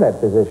happen to have that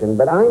position,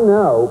 but I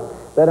know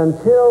that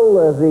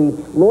until the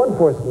law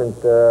enforcement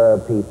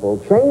people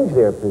change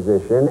their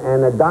position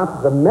and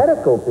adopt the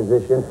medical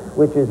position,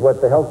 which is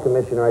what the health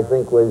commissioner, I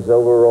think, was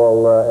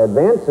overall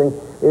advancing,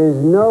 there is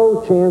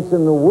no chance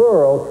in the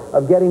world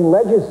of getting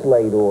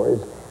legislators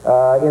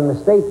in the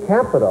state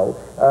capitol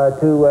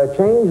to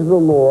change the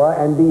law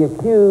and be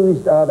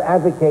accused of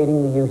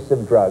advocating the use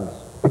of drugs.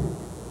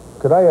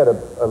 Could I add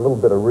a little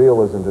bit of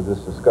realism to this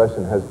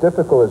discussion? As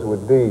difficult as it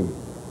would be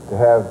to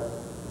have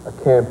a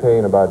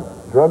campaign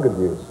about drug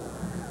abuse,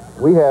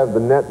 we have the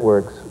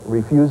networks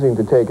refusing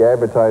to take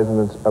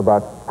advertisements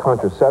about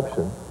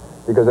contraception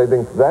because they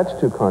think that's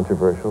too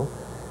controversial.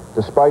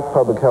 Despite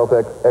public health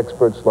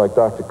experts like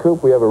Dr.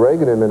 Koop, we have a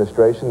Reagan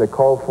administration that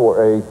called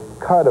for a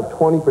cut of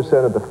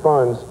 20% of the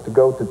funds to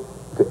go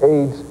to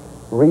AIDS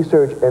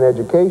research and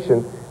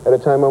education at a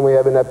time when we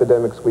have an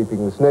epidemic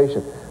sweeping this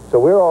nation. So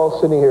we're all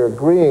sitting here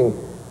agreeing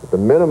that the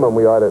minimum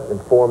we ought to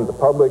inform the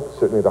public,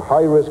 certainly the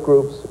high-risk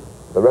groups.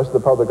 The rest of the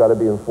public ought to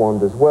be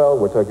informed as well.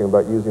 We're talking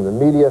about using the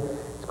media.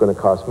 It's going to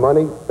cost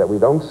money that we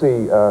don't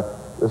see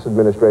this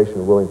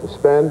administration willing to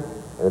spend,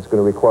 and it's going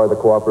to require the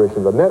cooperation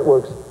of the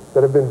networks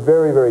that have been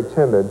very, very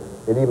timid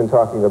in even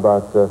talking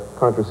about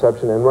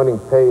contraception and running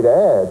paid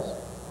ads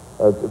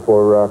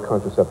for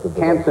contraceptive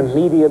devices. Can't the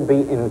media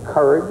be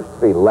encouraged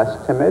to be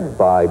less timid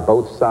by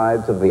both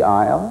sides of the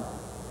aisle?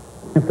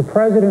 If the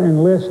president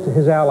enlists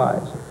his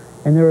allies,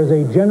 and there is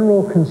a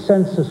general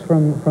consensus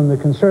from the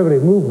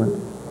conservative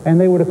movement, and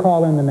they were to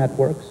call in the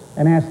networks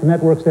and ask the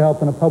networks to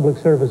help on a public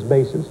service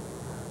basis,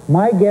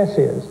 my guess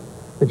is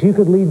that you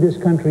could lead this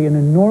country an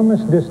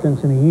enormous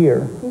distance in a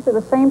year. These are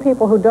the same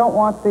people who don't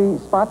want the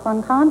spots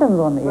on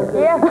condoms on the ear.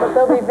 Yes, but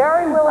they'll be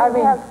very willing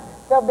to have,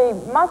 they'll be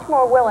much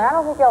more willing. I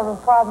don't think they'll have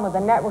a problem with the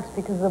networks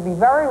because they'll be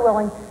very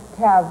willing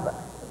to have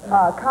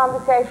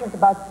conversations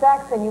about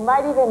sex, and you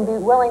might even be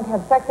willing to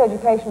have sex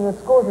education in the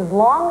schools as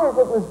long as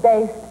it was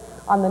based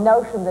on the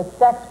notion that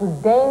sex was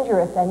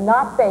dangerous and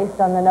not based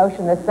on the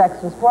notion that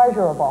sex was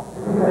pleasurable.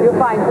 You'll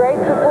find great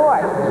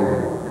support.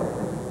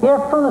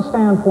 If from the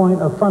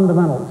standpoint of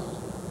fundamentalists,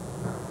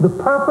 the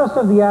purpose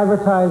of the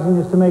advertising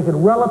is to make it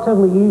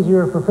relatively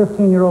easier for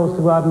 15-year-olds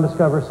to go out and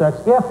discover sex,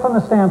 if from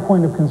the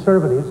standpoint of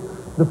conservatives,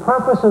 the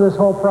purpose of this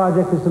whole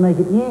project is to make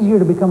it easier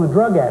to become a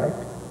drug addict,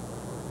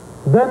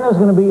 then there's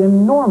going to be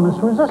enormous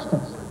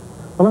resistance.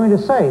 But let me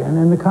just say, and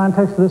in the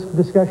context of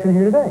this discussion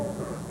here today,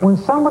 when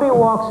somebody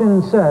walks in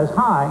and says,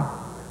 hi,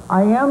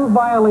 I am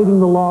violating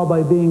the law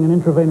by being an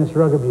intravenous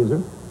drug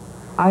abuser,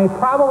 I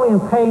probably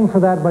am paying for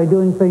that by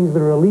doing things that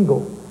are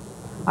illegal,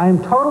 I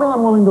am totally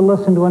unwilling to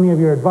listen to any of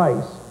your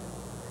advice,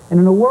 and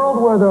in a world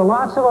where there are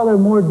lots of other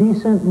more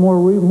decent, more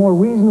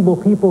reasonable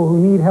people who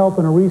need help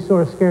in a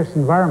resource-scarce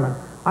environment,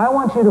 I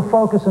want you to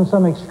focus in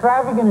some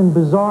extravagant and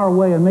bizarre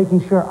way on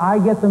making sure I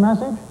get the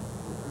message,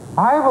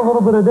 I have a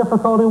little bit of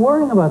difficulty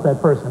worrying about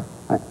that person.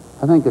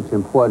 I think it's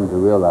important to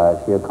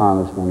realize here,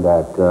 Congressman,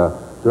 that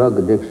drug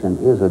addiction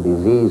is a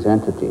disease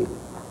entity,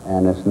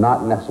 and it's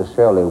not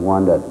necessarily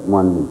one that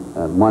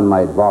one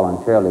might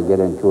voluntarily get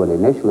into it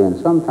initially, and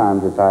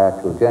sometimes it's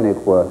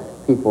iatrogenic, where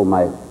people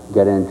might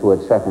get into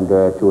it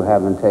secondary to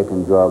having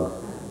taken drugs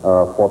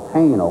for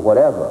pain or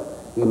whatever.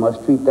 You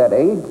must treat that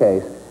AIDS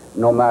case,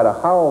 no matter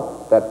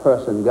how that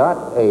person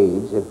got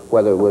AIDS,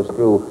 whether it was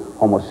through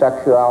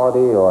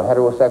homosexuality or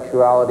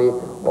heterosexuality,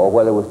 or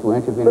whether it was through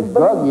intravenous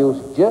drug use,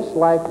 just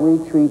like we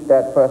treat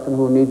that person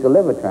who needs a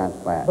liver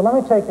transplant. But let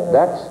me take it.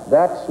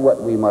 That's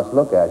what we must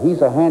look at.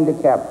 He's a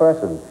handicapped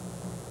person.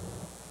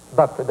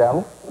 Dr.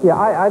 Dell? Yeah,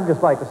 I'd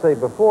just like to say,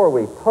 before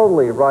we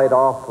totally write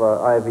off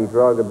IV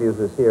drug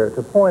abusers here,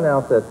 to point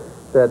out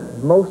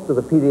that most of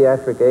the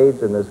pediatric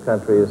AIDS in this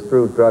country is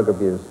through drug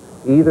abuse,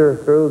 either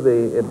through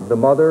the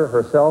mother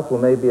herself, who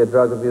may be a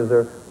drug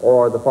abuser,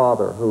 or the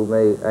father, who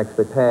may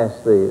actually pass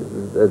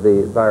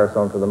the virus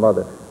on to the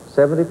mother.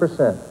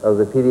 70% of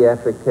the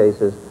pediatric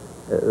cases,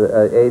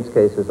 AIDS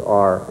cases,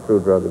 are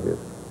through drug abuse.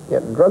 Yeah,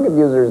 drug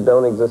abusers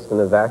don't exist in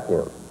a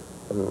vacuum.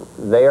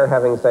 They are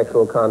having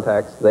sexual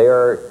contacts. They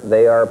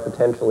are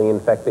potentially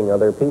infecting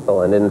other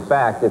people. And in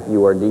fact, if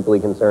you are deeply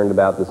concerned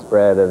about the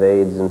spread of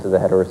AIDS into the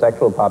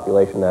heterosexual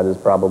population, that is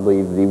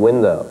probably the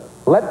window.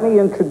 Let me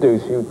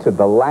introduce you to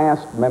the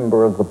last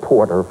member of the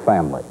Porter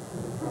family.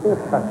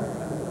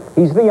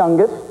 He's the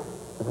youngest.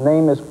 His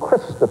name is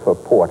Christopher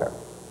Porter.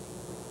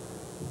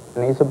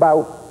 And he's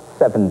about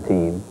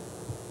 17.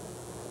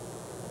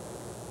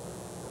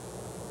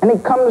 And he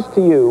comes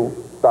to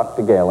you,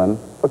 Dr. Galen,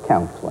 for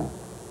counseling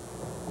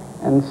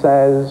and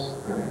says,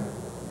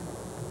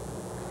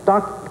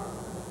 Doc,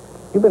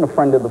 you've been a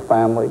friend of the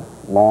family,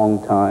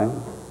 long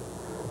time.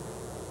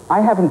 I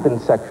haven't been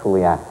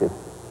sexually active.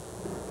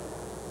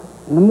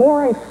 And the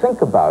more I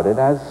think about it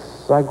as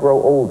I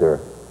grow older,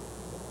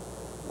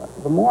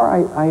 the more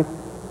I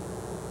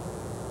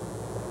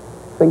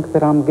think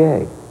that I'm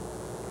gay.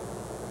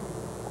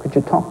 Could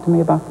you talk to me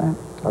about that?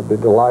 I'd be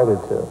delighted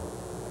to.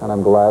 And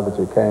I'm glad that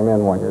you came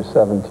in when you're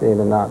 17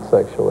 and not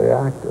sexually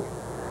active.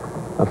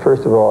 Now,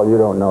 first of all, you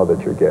don't know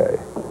that you're gay.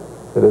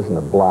 It isn't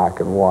a black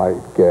and white,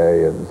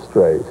 gay and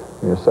straight.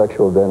 Your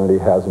sexual identity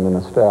hasn't been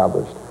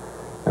established.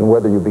 And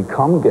whether you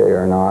become gay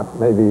or not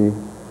may be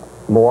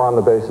more on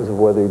the basis of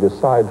whether you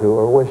decide to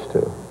or wish to.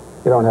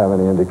 You don't have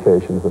any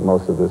indications that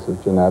most of this is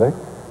genetic,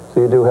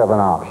 so you do have an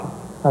option.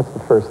 That's the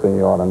first thing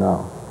you ought to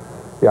know.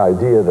 The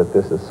idea that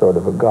this is sort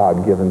of a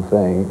God-given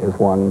thing is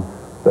one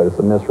that is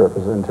a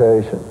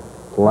misrepresentation.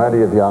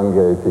 Plenty of young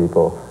gay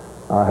people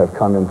have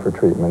come in for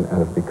treatment and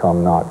have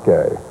become not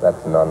gay.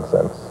 That's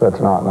nonsense. That's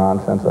not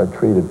nonsense. I've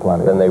treated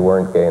plenty. Then they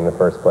weren't gay in the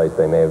first place.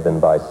 They may have been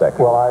bisexual.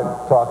 Well,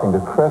 I'm talking to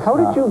Chris. How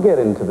did you get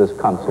into this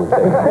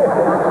consultation?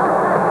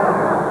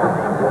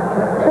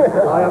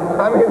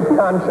 I'm his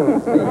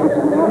conscience.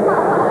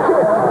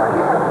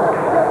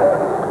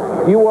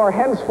 You are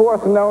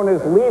henceforth known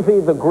as Levi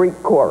the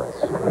Greek chorus.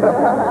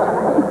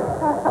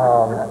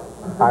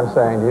 I'm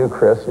saying to you,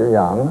 Chris, you're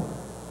young.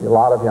 A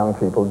lot of young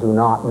people do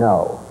not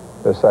know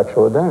their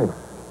sexual identity.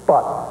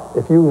 But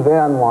if you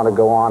then want to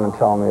go on and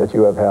tell me that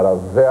you have had a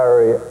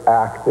very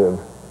active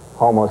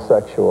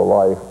homosexual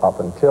life up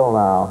until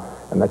now,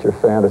 and that your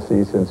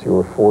fantasies since you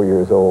were 4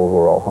 years old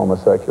were all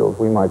homosexuals,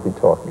 we might be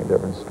talking a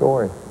different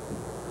story.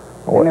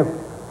 And if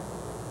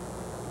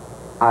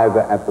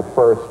either at the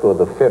first or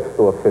the 5th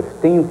or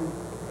 15th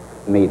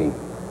meeting,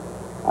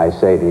 I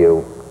say to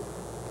you,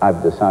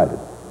 I've decided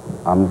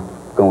I'm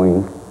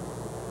going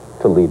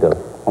to lead a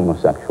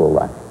homosexual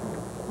life.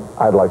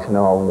 I'd like to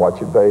know on what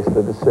you base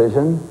the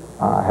decision.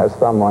 Has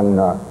someone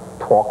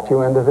talked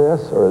you into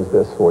this, or is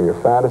this where your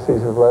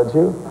fantasies have led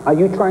you? Are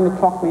you trying to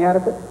talk me out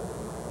of it?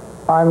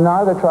 I'm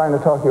neither trying to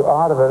talk you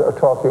out of it or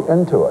talk you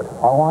into it.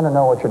 I want to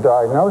know what your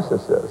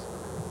diagnosis is.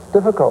 It's a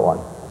difficult one.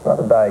 It's not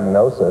a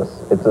diagnosis.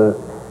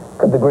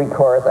 Could the Greek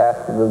chorus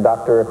ask the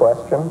doctor a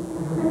question?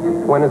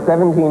 When a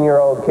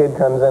 17-year-old kid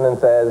comes in and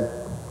says,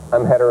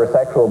 I'm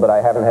heterosexual, but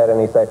I haven't had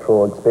any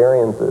sexual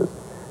experiences,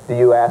 do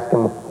you ask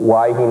him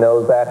why he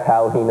knows that,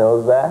 how he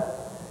knows that?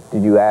 Do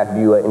you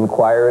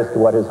inquire as to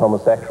what his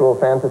homosexual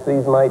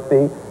fantasies might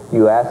be? Do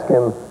you ask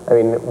him,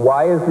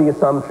 why is the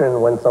assumption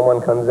when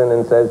someone comes in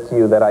and says to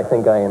you that I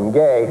think I am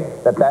gay,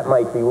 that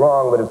might be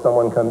wrong, but if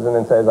someone comes in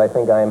and says I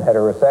think I am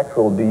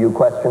heterosexual, do you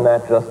question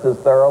that just as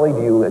thoroughly?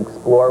 Do you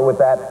explore with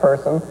that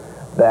person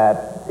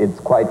that it's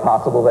quite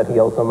possible that he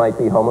also might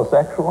be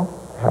homosexual?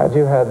 Had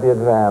you had the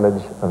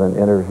advantage of an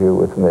interview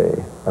with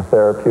me, a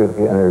therapeutic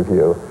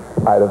interview,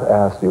 I'd have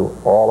asked you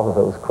all of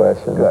those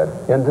questions,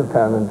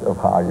 independent of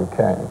how you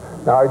came.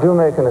 Now, I do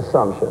make an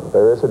assumption.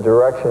 There is a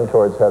direction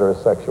towards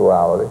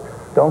heterosexuality.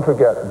 Don't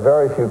forget,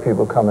 very few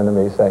people come into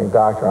me saying,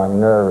 Doctor,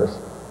 I'm nervous,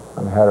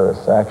 I'm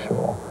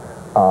heterosexual,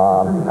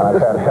 and I've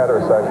had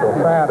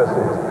heterosexual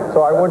fantasies,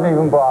 so I wouldn't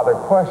even bother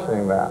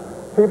questioning that.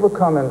 People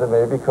come into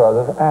me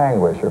because of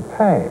anguish or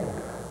pain.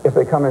 If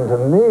they come into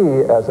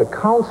me as a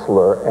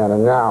counselor and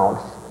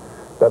announce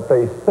that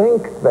they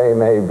think they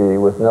may be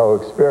with no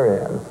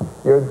experience,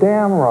 you're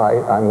damn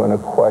right I'm going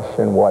to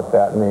question what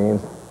that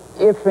means.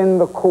 If in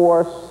the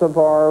course of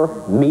our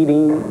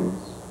meetings,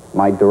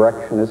 my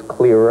direction is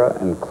clearer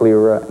and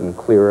clearer and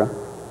clearer,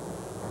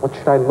 what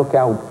should I look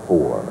out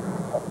for?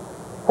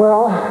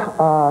 Well,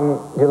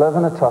 you live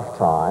in a tough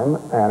time,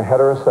 and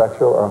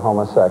heterosexual or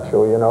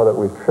homosexual, you know that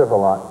we've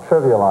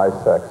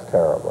trivialized sex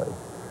terribly.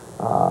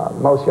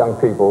 Most young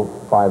people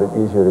find it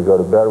easier to go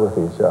to bed with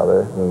each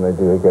other than they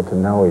do to get to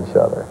know each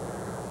other.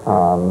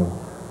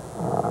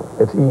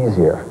 It's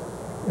easier.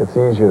 It's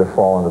easier to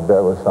fall into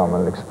bed with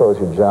someone and expose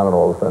your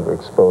genitals than to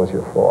expose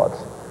your thoughts.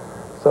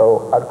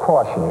 So I'd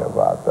caution you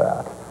about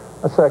that.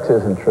 Sex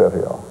isn't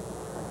trivial.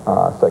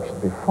 Sex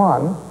should be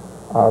fun,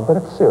 but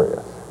it's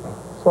serious.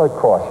 So I'd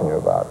caution you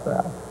about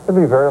that. It'd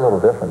be very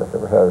little different if they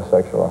were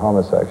heterosexual or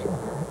homosexual.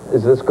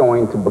 Is this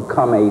going to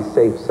become a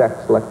safe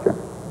sex lecture?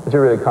 But you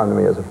really come to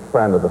me as a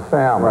friend of the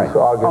family, right.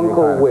 So I'll give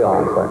Uncle you kind Will.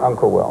 of counseling.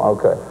 Uncle Will,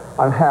 okay.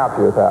 I'm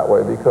happier that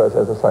way because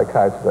as a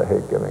psychiatrist, I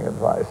hate giving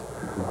advice.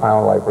 I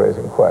don't like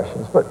raising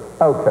questions, but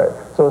okay.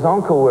 So as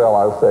Uncle Will,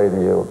 I'll say to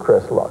you,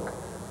 Chris, look,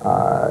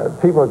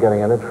 people are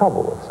getting into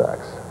trouble with sex.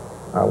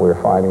 We're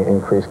finding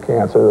increased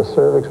cancer of the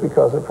cervix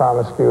because of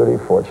promiscuity.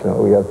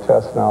 Fortunately, we have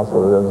tests now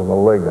so that it isn't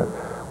malignant.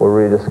 We're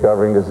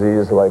rediscovering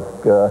diseases like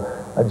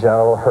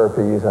genital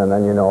herpes, and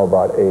then you know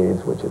about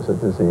AIDS, which is a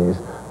disease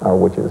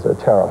which is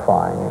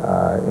terrifying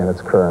in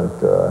its current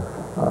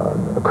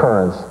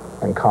occurrence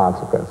and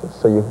consequences.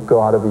 So you've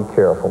got to be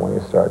careful when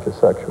you start your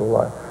sexual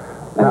life.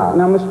 Now,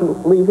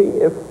 Mr. Levy,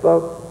 if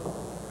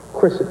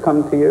Chris had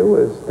come to you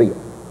as the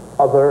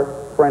other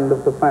friend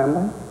of the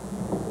family?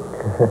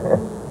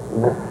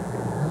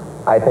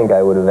 I think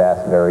I would have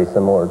asked very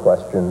similar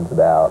questions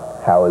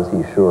about how is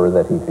he sure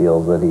that he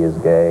feels that he is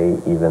gay,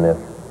 even if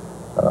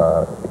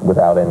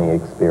without any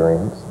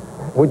experience.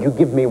 Would you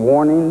give me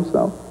warnings,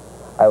 though?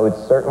 I would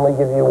certainly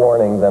give you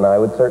warnings, and I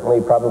would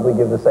certainly probably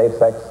give the safe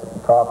sex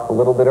talk a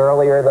little bit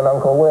earlier than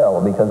Uncle Will,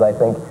 because I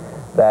think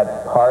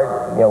that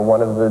part,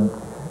 one of the,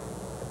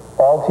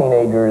 all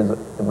teenagers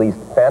at least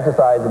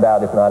fantasize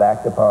about, if not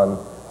act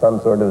upon, some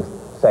sort of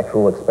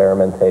sexual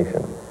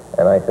experimentation.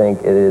 And I think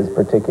it is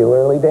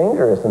particularly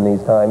dangerous in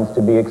these times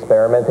to be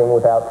experimenting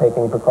without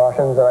taking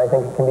precautions, and I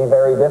think it can be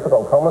very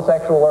difficult,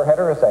 homosexual or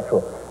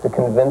heterosexual, to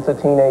convince a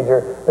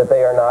teenager that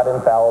they are not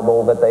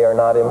infallible, that they are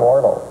not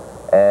immortal.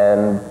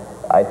 And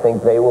I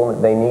think they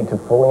need to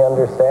fully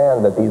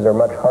understand that these are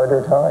much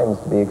harder times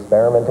to be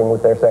experimenting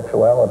with their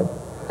sexuality.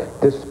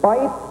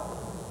 Despite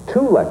 2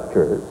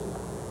 lectures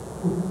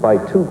by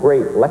 2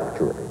 great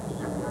lecturers,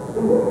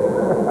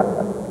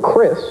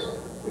 Chris,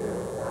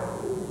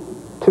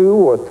 2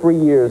 or 3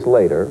 years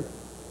later,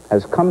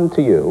 has come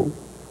to you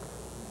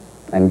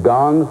and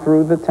gone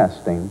through the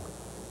testing,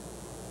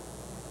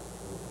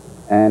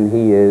 and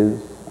he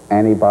is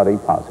antibody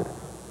positive.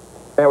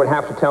 I would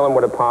have to tell him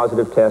what a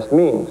positive test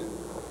means,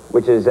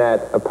 which is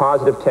that a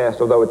positive test,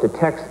 although it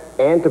detects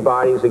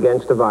antibodies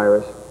against the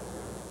virus,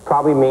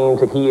 probably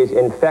means that he is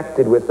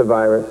infected with the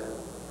virus,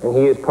 and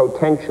he is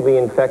potentially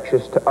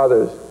infectious to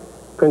others,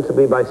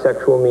 principally by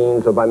sexual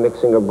means or by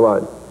mixing of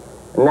blood.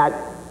 And that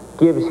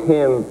gives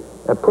him,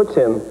 that puts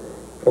him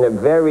in a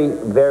very,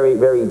 very,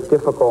 very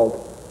difficult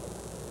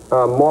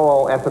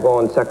moral, ethical,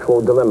 and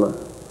sexual dilemma.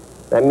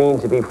 That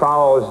means if he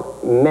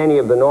follows many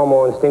of the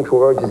normal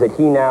instinctual urges that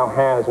he now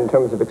has in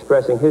terms of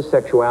expressing his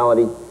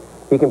sexuality,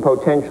 he can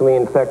potentially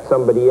infect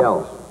somebody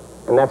else.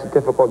 And that's a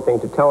difficult thing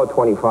to tell a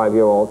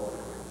 25-year-old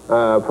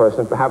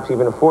person, perhaps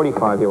even a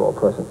 45-year-old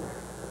person.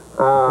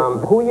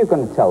 Who are you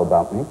going to tell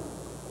about me?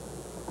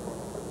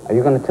 Are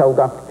you going to tell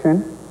Dr.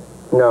 Chin?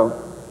 No.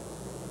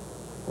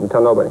 I'm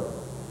tell nobody.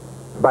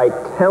 By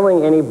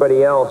telling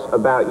anybody else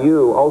about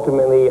you,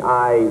 ultimately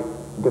I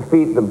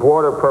defeat the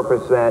broader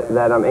purpose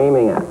that I'm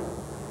aiming at.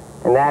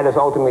 And that is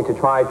ultimately to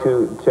try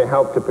to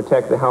help to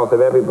protect the health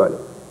of everybody.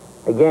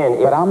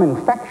 Again, but I'm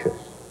infectious,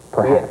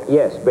 perhaps.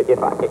 Yes, but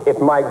if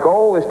my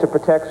goal is to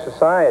protect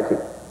society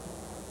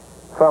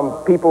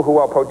from people who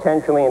are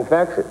potentially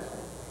infectious,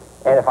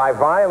 and if I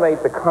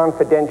violate the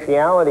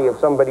confidentiality of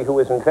somebody who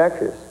is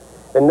infectious,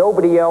 then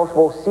nobody else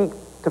will seek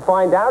to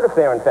find out if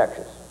they're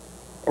infectious.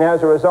 And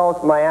as a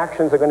result, my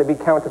actions are going to be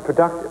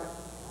counterproductive.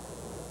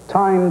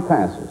 Time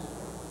passes.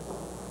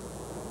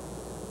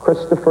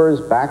 Christopher's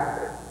back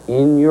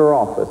in your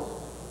office,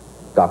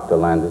 Dr.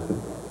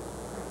 Landesman.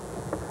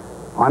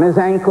 On his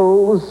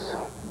ankles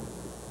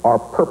are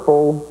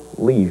purple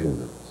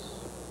lesions,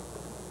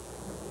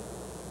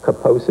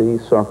 Kaposi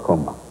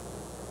sarcoma.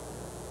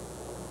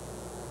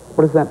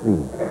 What does that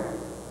mean?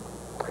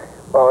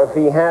 Well, if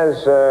he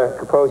has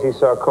Kaposi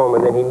sarcoma,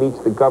 then he meets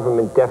the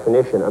government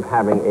definition of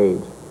having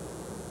AIDS.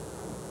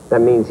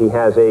 That means he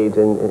has AIDS,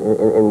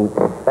 and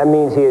that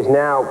means he has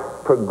now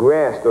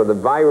progressed, or the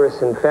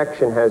virus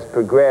infection has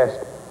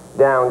progressed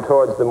down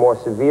towards the more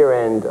severe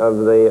end of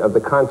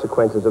the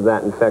consequences of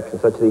that infection,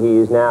 such that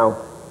he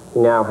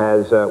now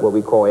has what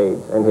we call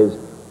AIDS, and his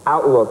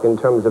outlook in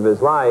terms of his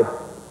life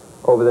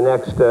over the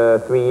next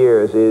 3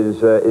 years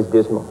is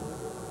dismal.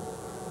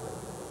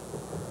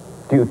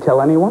 Do you tell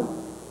anyone?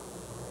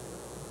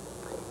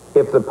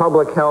 If the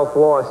public health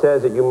law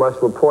says that you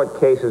must report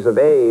cases of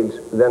AIDS,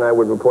 then I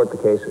would report the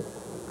cases.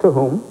 To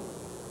whom?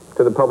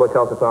 To the public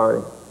health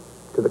authority,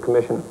 to the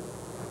commissioner.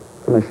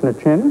 Commissioner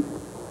Chin?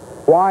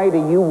 Why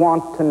do you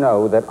want to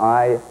know that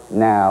I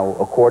now,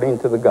 according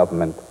to the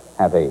government,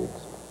 have AIDS?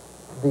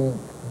 The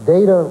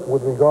data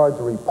with regard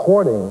to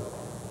reporting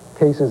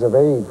cases of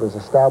AIDS was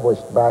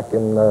established back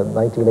in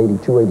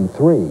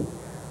 1982-83,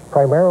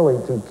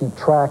 primarily to keep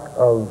track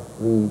of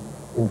the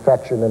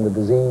infection and the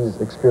disease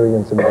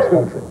experience in this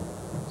country.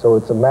 So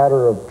it's a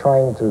matter of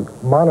trying to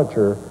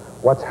monitor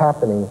what's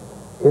happening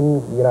in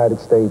the United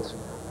States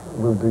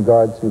with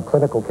regard to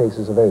clinical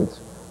cases of AIDS.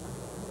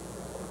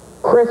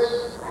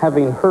 Chris,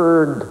 having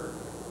heard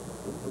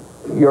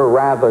your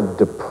rather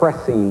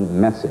depressing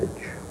message,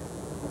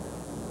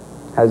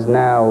 has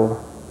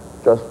now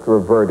just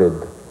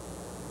reverted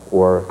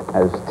or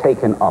has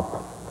taken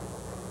up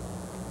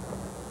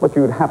what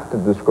you would have to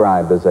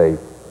describe as a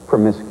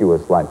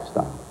promiscuous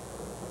lifestyle.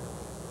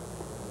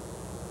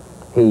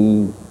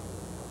 He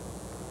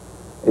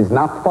is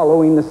not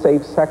following the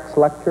safe sex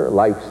lecture.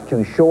 Life's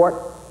too short,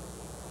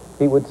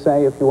 he would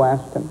say if you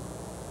asked him.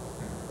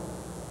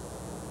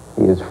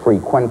 He is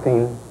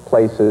frequenting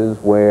places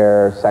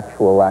where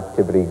sexual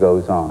activity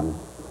goes on.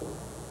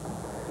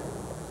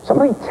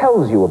 Somebody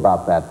tells you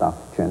about that,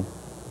 Dr. Chin.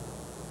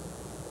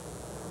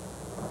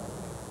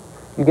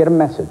 You get a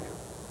message.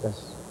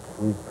 Yes,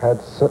 we've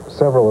had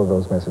several of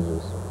those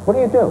messages. What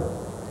do you do?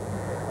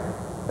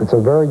 It's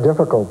a very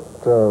difficult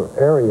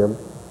area.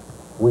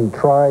 We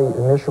try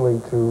initially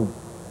to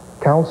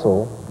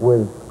counsel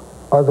with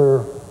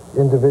other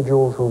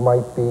individuals who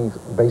might be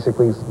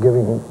basically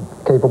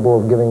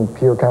capable of giving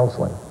peer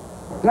counseling.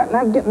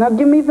 Now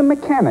give me the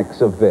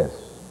mechanics of this.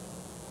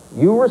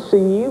 You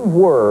receive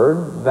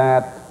word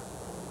that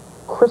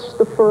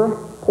Christopher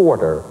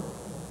Porter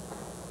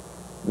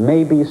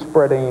may be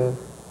spreading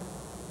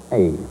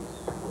AIDS.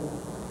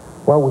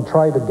 Well, we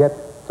try to get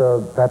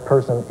that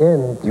person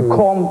in. You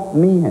call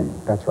me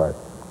in? That's right.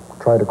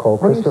 Try to call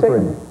What Christopher are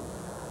you in.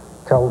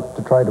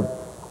 To try to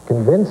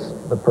convince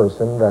the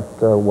person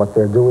that what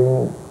they're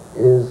doing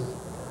is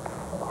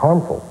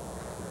harmful.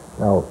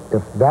 Now,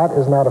 if that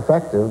is not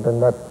effective,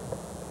 then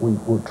we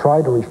will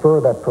try to refer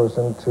that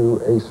person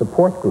to a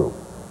support group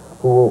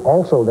who will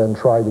also then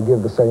try to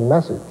give the same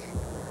message.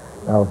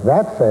 Now, if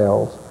that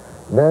fails,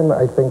 then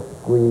I think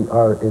we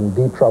are in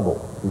deep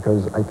trouble,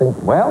 because I think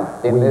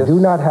we do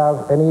not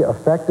have any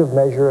effective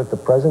measure at the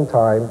present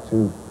time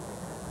to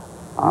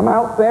I'm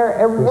out there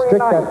every restrict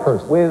night that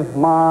person. with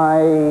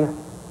my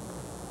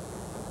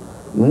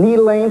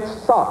knee-length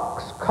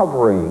socks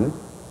covering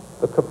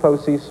the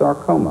Kaposi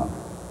sarcoma.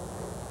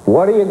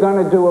 What are you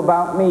going to do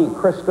about me,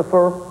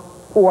 Christopher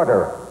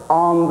Porter,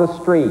 on the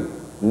street,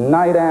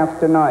 night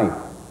after night?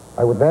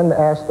 I would then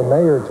ask the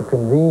mayor to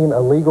convene a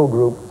legal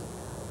group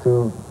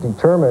to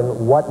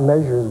determine what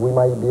measures we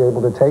might be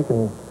able to take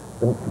in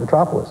the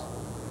metropolis.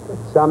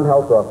 Some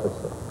health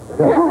officer.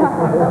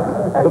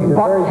 The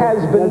buck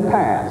has been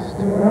passed.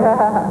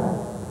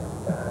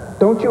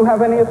 Don't you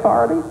have any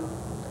authority?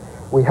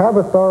 We have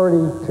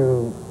authority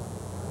to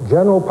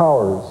general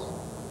powers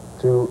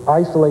to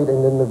isolate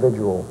an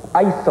individual.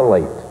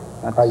 Isolate.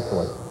 That's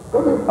isolate.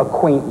 A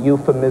quaint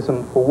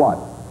euphemism for what?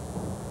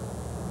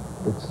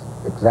 It's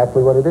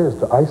exactly what it is,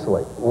 to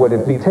isolate. Would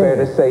it be fair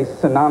to say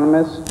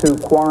synonymous to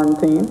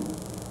quarantine?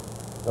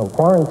 No,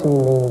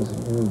 quarantine means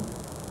you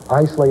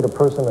isolate a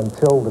person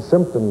until the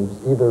symptoms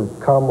either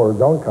come or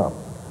don't come.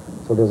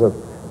 So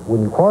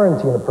when you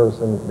quarantine a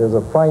person, there's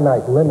a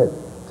finite limit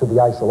to the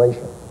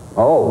isolation.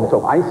 Oh,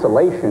 so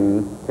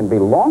isolation can be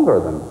longer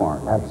than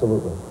quarantine?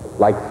 Absolutely.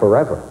 Like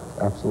forever?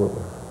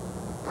 Absolutely.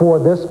 For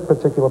this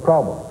particular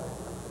problem.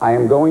 I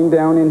am going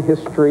down in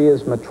history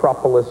as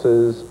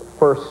Metropolis's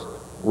first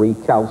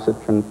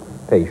recalcitrant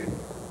patient.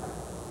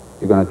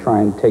 You're going to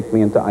try and take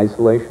me into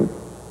isolation?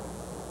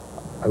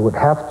 I would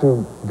have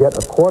to get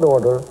a court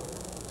order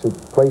to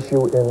place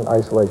you in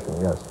isolation,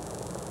 yes.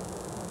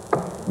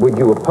 Would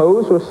you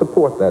oppose or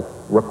support that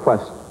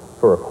request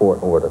for a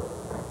court order?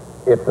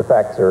 If the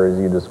facts are as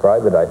you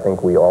describe it, I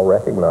think we all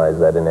recognize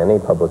that in any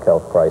public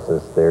health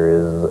crisis, there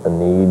is a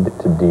need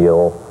to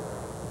deal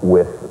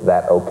with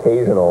that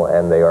occasional,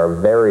 and they are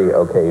very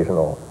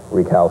occasional,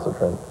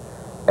 recalcitrant.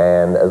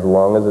 And as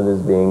long as it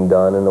is being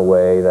done in a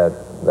way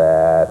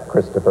that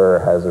Christopher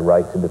has a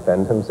right to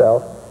defend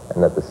himself,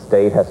 and that the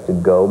state has to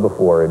go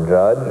before a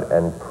judge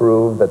and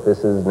prove that this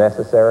is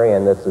necessary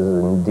and this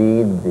is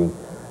indeed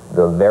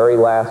the very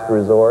last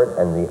resort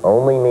and the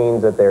only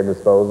means at their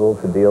disposal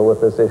to deal with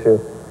this issue,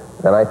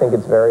 then I think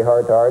it's very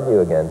hard to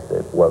argue against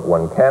it. What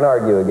one can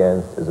argue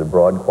against is a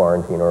broad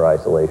quarantine or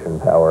isolation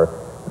power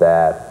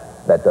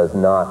that does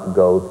not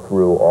go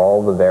through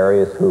all the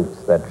various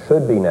hoops that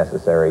should be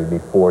necessary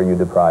before you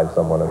deprive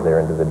someone of their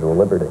individual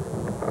liberty.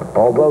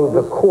 Although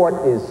the court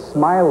is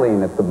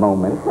smiling at the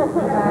moment,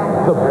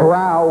 the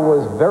brow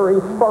was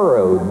very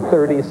furrowed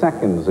 30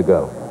 seconds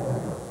ago.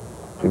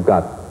 You've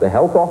got the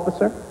health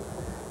officer,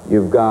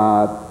 you've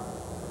got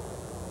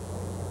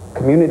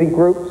community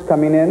groups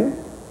coming in,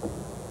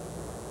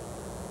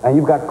 and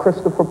you've got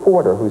Christopher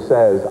Porter who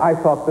says, I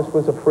thought this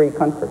was a free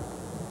country.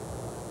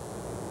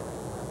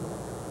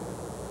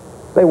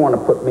 They want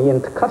to put me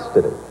into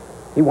custody.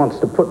 He wants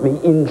to put me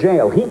in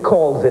jail. He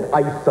calls it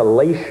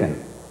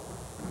isolation.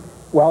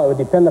 Well, it would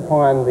depend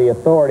upon the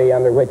authority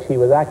under which he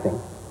was acting.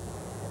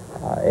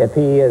 If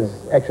he is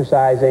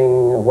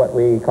exercising what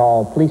we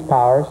call police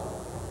powers,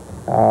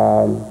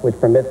 which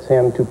permits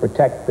him to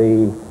protect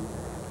the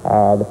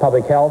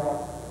public health,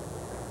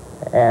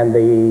 and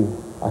the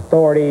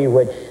authority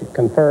which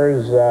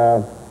confers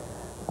the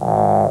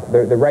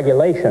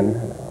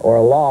regulation or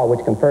a law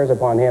which confers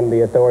upon him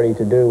the authority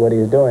to do what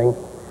he's doing,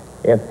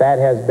 if that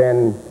has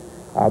been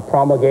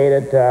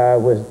promulgated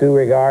with due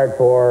regard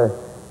for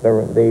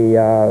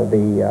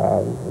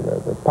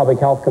the public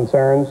health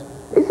concerns.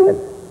 Isn't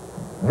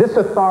this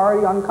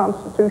authority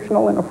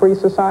unconstitutional in a free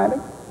society?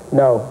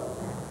 No.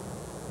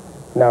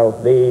 No.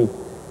 The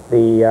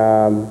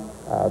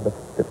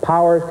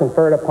powers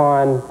conferred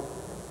upon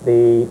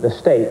the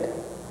state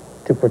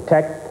to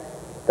protect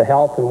the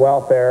health and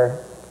welfare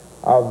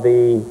of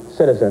the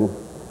citizen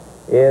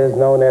is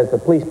known as the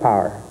police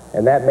power,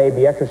 and that may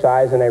be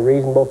exercised in a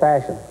reasonable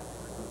fashion.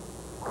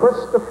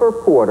 Christopher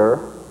Porter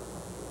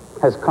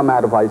has come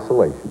out of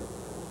isolation.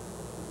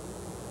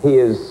 He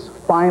has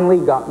finally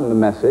gotten the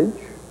message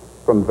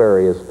from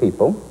various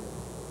people,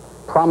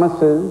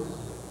 promises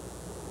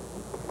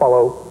to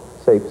follow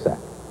safe sex.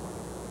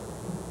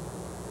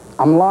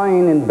 I'm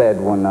lying in bed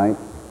one night,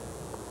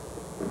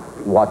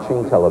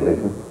 watching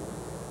television,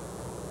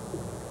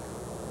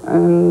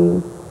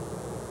 and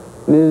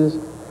Ms.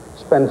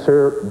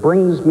 Spencer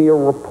brings me a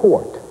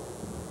report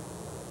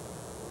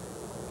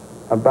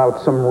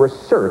about some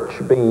research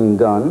being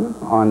done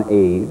on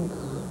AIDS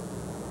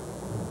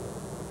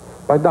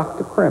by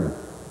Dr. Krim.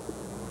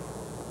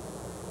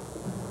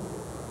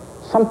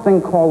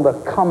 Something called a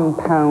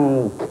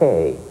compound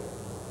K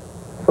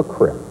for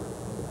Krim.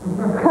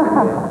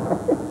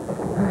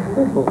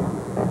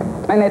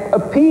 And it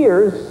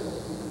appears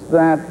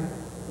that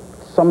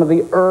some of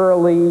the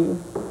early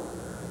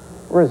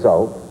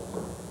results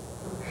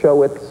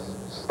show it's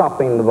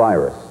stopping the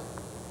virus.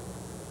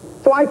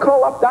 So I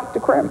call up Dr.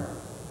 Krim.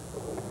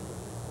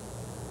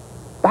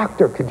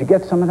 Doctor, could you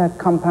get some of that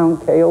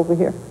compound K over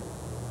here?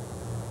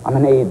 I'm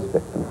an AIDS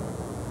victim.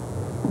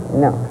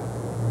 No,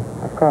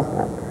 of course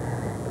not.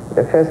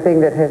 The first thing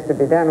that has to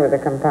be done with a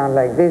compound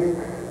like this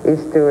is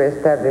to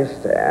establish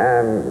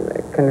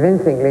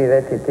convincingly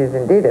that it is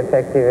indeed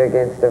effective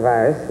against the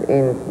virus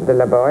in the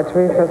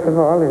laboratory, first of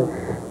all, in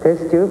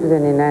test tubes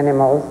and in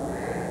animals.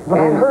 But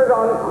I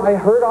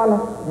heard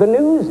on the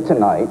news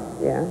tonight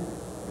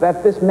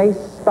that this may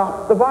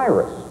stop the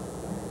virus.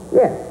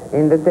 Yes,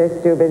 in the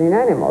test tube and in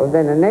animals.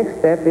 Then the next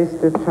step is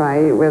to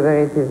try whether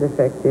it is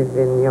effective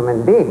in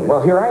human beings.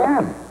 Well, here I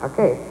am.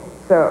 Okay,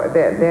 so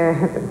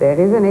there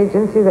is an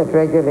agency that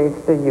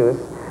regulates the use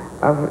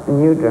of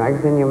new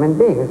drugs in human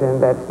beings,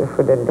 and that's the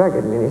Food and Drug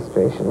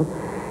Administration.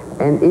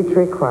 And it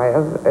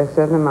requires a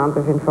certain amount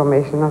of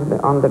information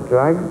on the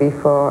drug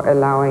before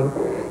allowing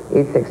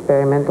its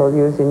experimental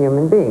use in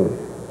human beings.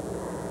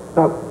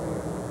 Now,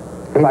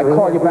 if I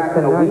call you back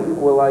in a week,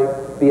 will I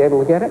be able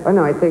to get it? Oh,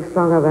 no, it takes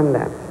longer than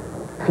that.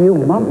 A few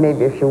months?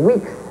 Maybe a few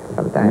weeks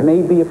sometimes.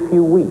 Maybe a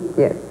few weeks?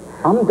 Yes.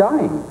 I'm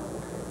dying.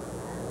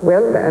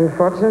 Well,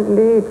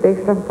 unfortunately, it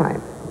takes some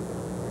time.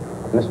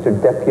 Mr.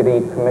 Deputy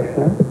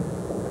Commissioner,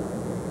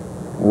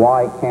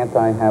 why can't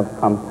I have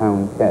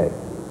compound K?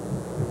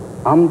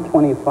 I'm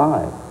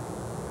 25.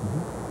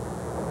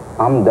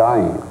 I'm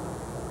dying.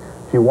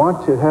 If you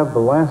want to have the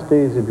last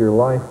days of your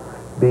life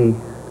be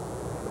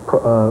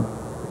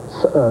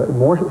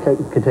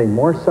contain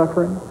more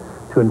suffering,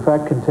 to in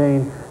fact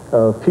contain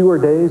fewer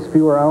days,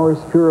 fewer hours,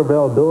 fewer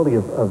availability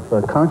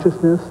of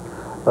consciousness,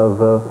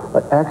 of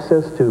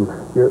access to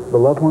the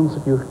loved ones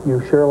that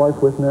you share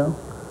life with now?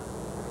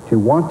 Do you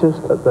want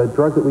the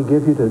drug that we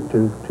give you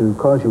to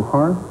cause you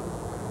harm?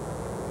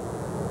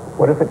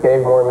 What if it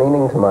gave more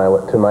meaning to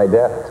my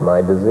death, to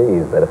my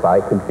disease, that if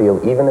I could feel,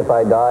 even if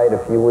I died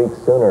a few weeks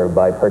sooner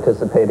by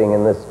participating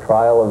in this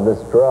trial of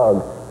this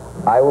drug,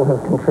 I will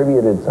have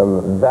contributed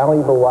some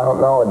valuable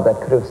knowledge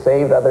that could have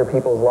saved other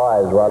people's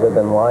lives rather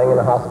than lying in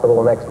a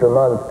hospital an extra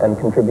month and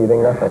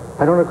contributing nothing.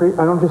 I don't agree.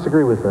 I don't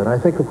disagree with that. I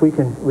think if we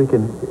can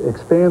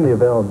expand the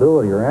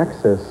availability or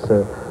access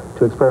to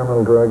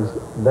experimental drugs,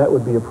 that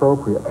would be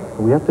appropriate.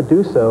 We have to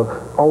do so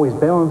always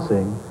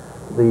balancing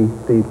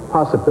the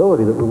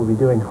possibility that we will be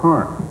doing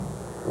harm.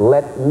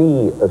 Let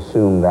me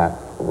assume that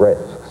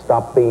risk.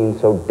 Stop being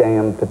so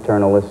damn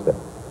paternalistic.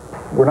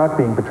 We're not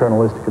being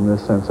paternalistic in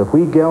this sense. If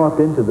we gallop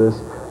into this,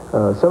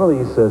 some of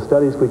these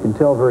studies we can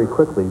tell very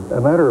quickly,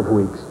 a matter of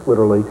weeks,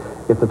 literally,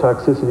 if the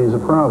toxicity is a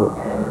problem.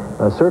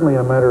 Certainly in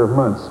a matter of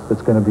months,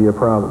 it's going to be a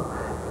problem.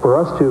 For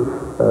us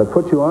to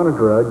put you on a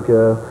drug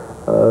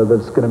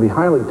that's going to be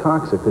highly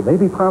toxic, that may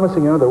be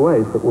promising in other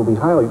ways, but could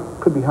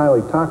be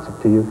highly toxic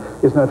to you,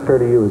 is not fair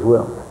to you as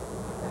well.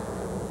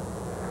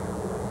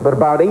 But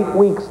about 8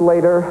 weeks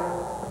later,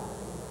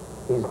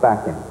 he's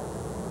back in.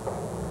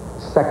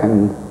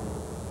 Second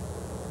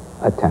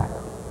attack.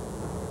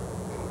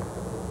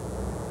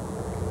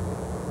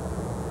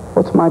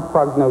 What's my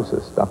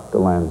prognosis, Dr.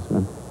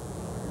 Landsman?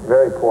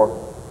 Very poor.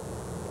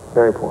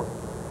 Very poor.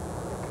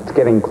 It's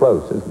getting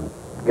close, isn't it?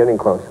 Getting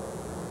close.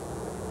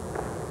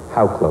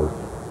 How close?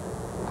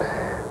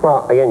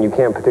 Well, again, you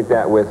can't predict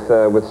that with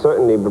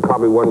certainty, but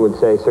probably one would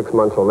say 6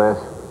 months or less.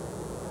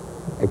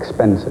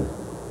 Expensive.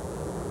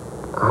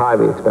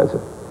 Highly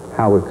expensive.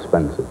 How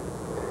expensive?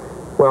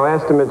 Well,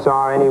 estimates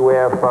are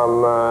anywhere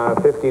from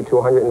 $50,000 to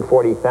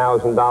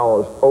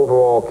 $140,000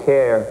 overall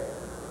care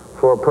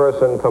for a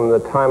person from the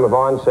time of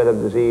onset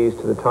of disease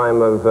to the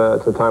time of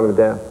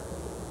death.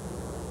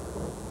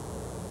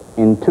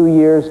 In 2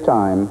 years'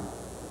 time,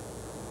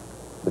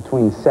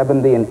 between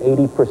 70 and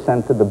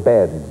 80% of the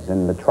beds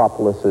in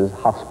Metropolis's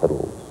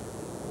hospitals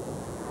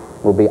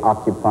will be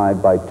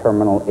occupied by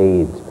terminal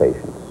AIDS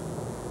patients.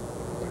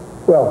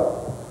 Well,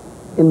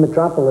 in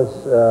Metropolis,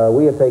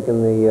 we have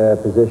taken the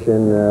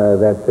position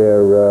that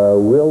there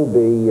will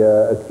be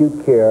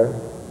acute care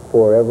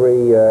for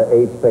every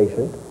AIDS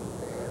patient.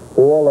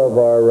 All of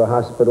our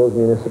hospitals,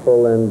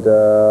 municipal and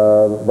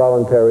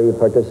voluntary,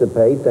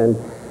 participate, and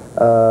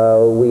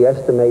we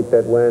estimate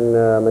that when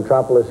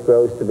Metropolis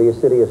grows to be a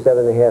city of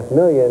 7.5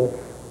 million,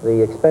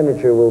 the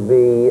expenditure will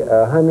be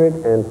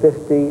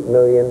 $150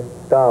 million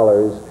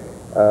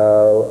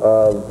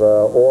of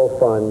all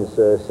funds,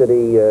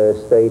 city,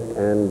 state,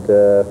 and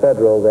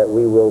federal, that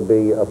we will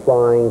be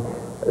applying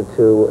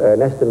to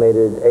an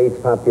estimated AIDS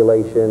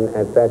population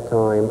at that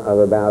time of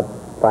about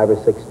 5,000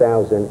 or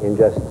 6,000 in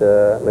just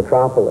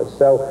Metropolis.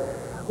 So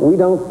we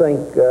don't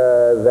think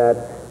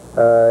that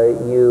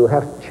you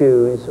have to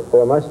choose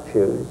or must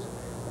choose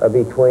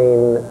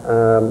between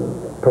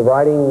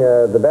providing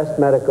the best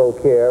medical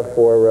care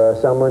for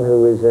someone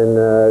who is in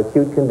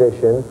acute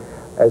condition,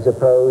 as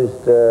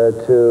opposed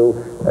to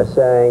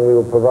saying we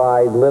will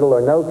provide little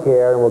or no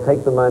care and we'll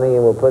take the money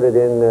and we'll put it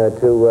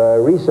into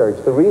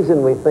research. The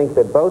reason we think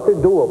that both are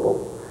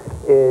doable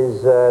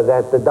is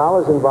that the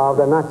dollars involved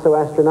are not so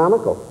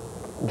astronomical.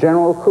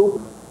 General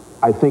Koop?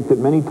 I think that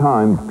many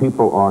times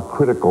people are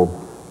critical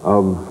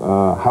of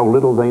how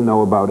little they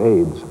know about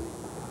AIDS,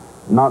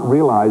 not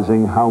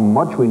realizing how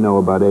much we know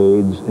about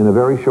AIDS in a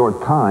very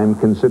short time,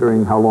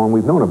 considering how long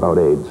we've known about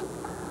AIDS.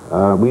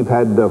 We've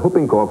had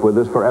whooping cough with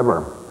us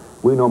forever.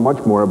 We know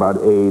much more about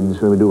AIDS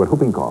than we do at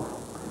whooping cough.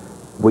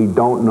 We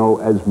don't know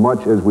as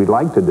much as we'd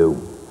like to do.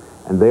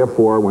 And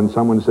therefore, when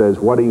someone says,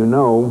 what do you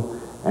know?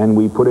 And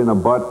we put in a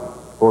but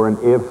or an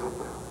if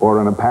or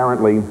an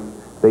apparently,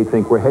 they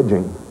think we're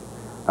hedging.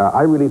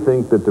 I really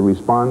think that the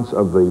response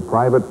of the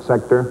private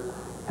sector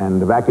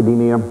and of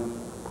academia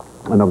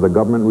and of the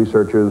government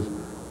researchers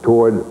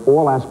toward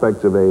all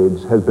aspects of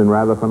AIDS has been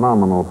rather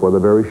phenomenal for the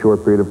very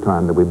short period of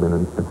time that we've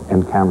been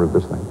encountered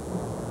this thing.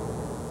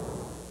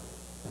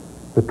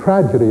 The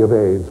tragedy of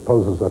AIDS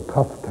poses a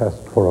tough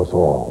test for us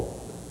all.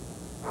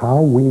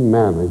 How we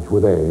manage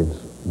with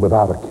AIDS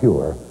without a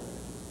cure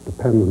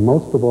depends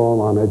most of all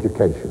on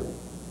education,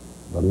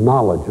 the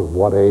knowledge of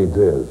what AIDS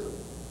is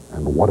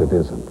and what it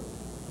isn't,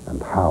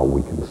 and how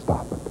we can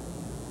stop it.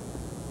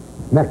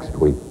 Next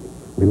week,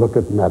 we look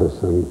at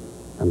medicine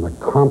and the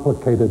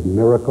complicated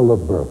miracle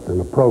of birth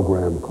in a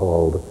program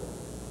called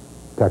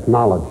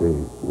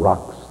Technology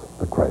Rocks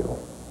the Cradle.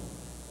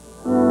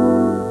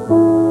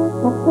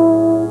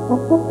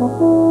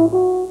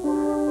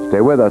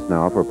 Stay with us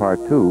now for part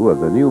 2 of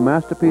the new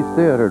Masterpiece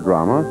Theater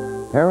drama,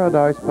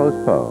 Paradise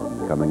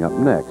Postponed, coming up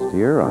next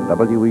here on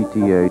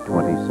WETA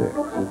 26.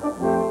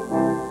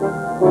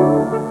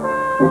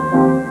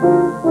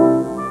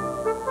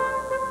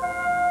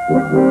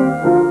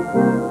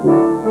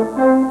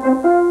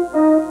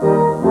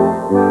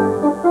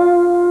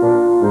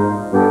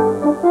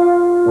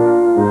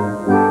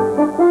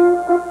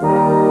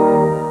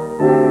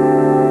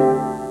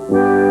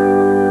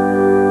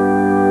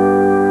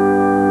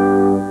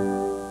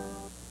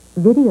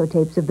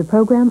 Videotapes of the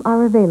program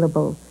are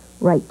available.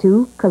 Write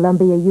to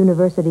Columbia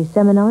University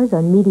Seminars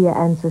on Media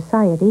and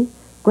Society,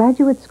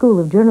 Graduate School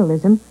of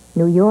Journalism,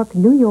 New York,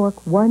 New York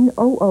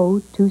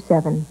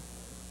 10027.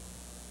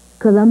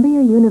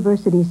 Columbia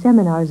University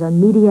Seminars on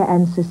Media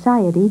and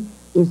Society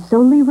is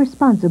solely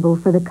responsible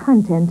for the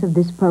content of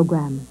this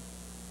program.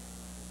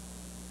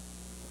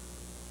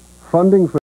 Funding for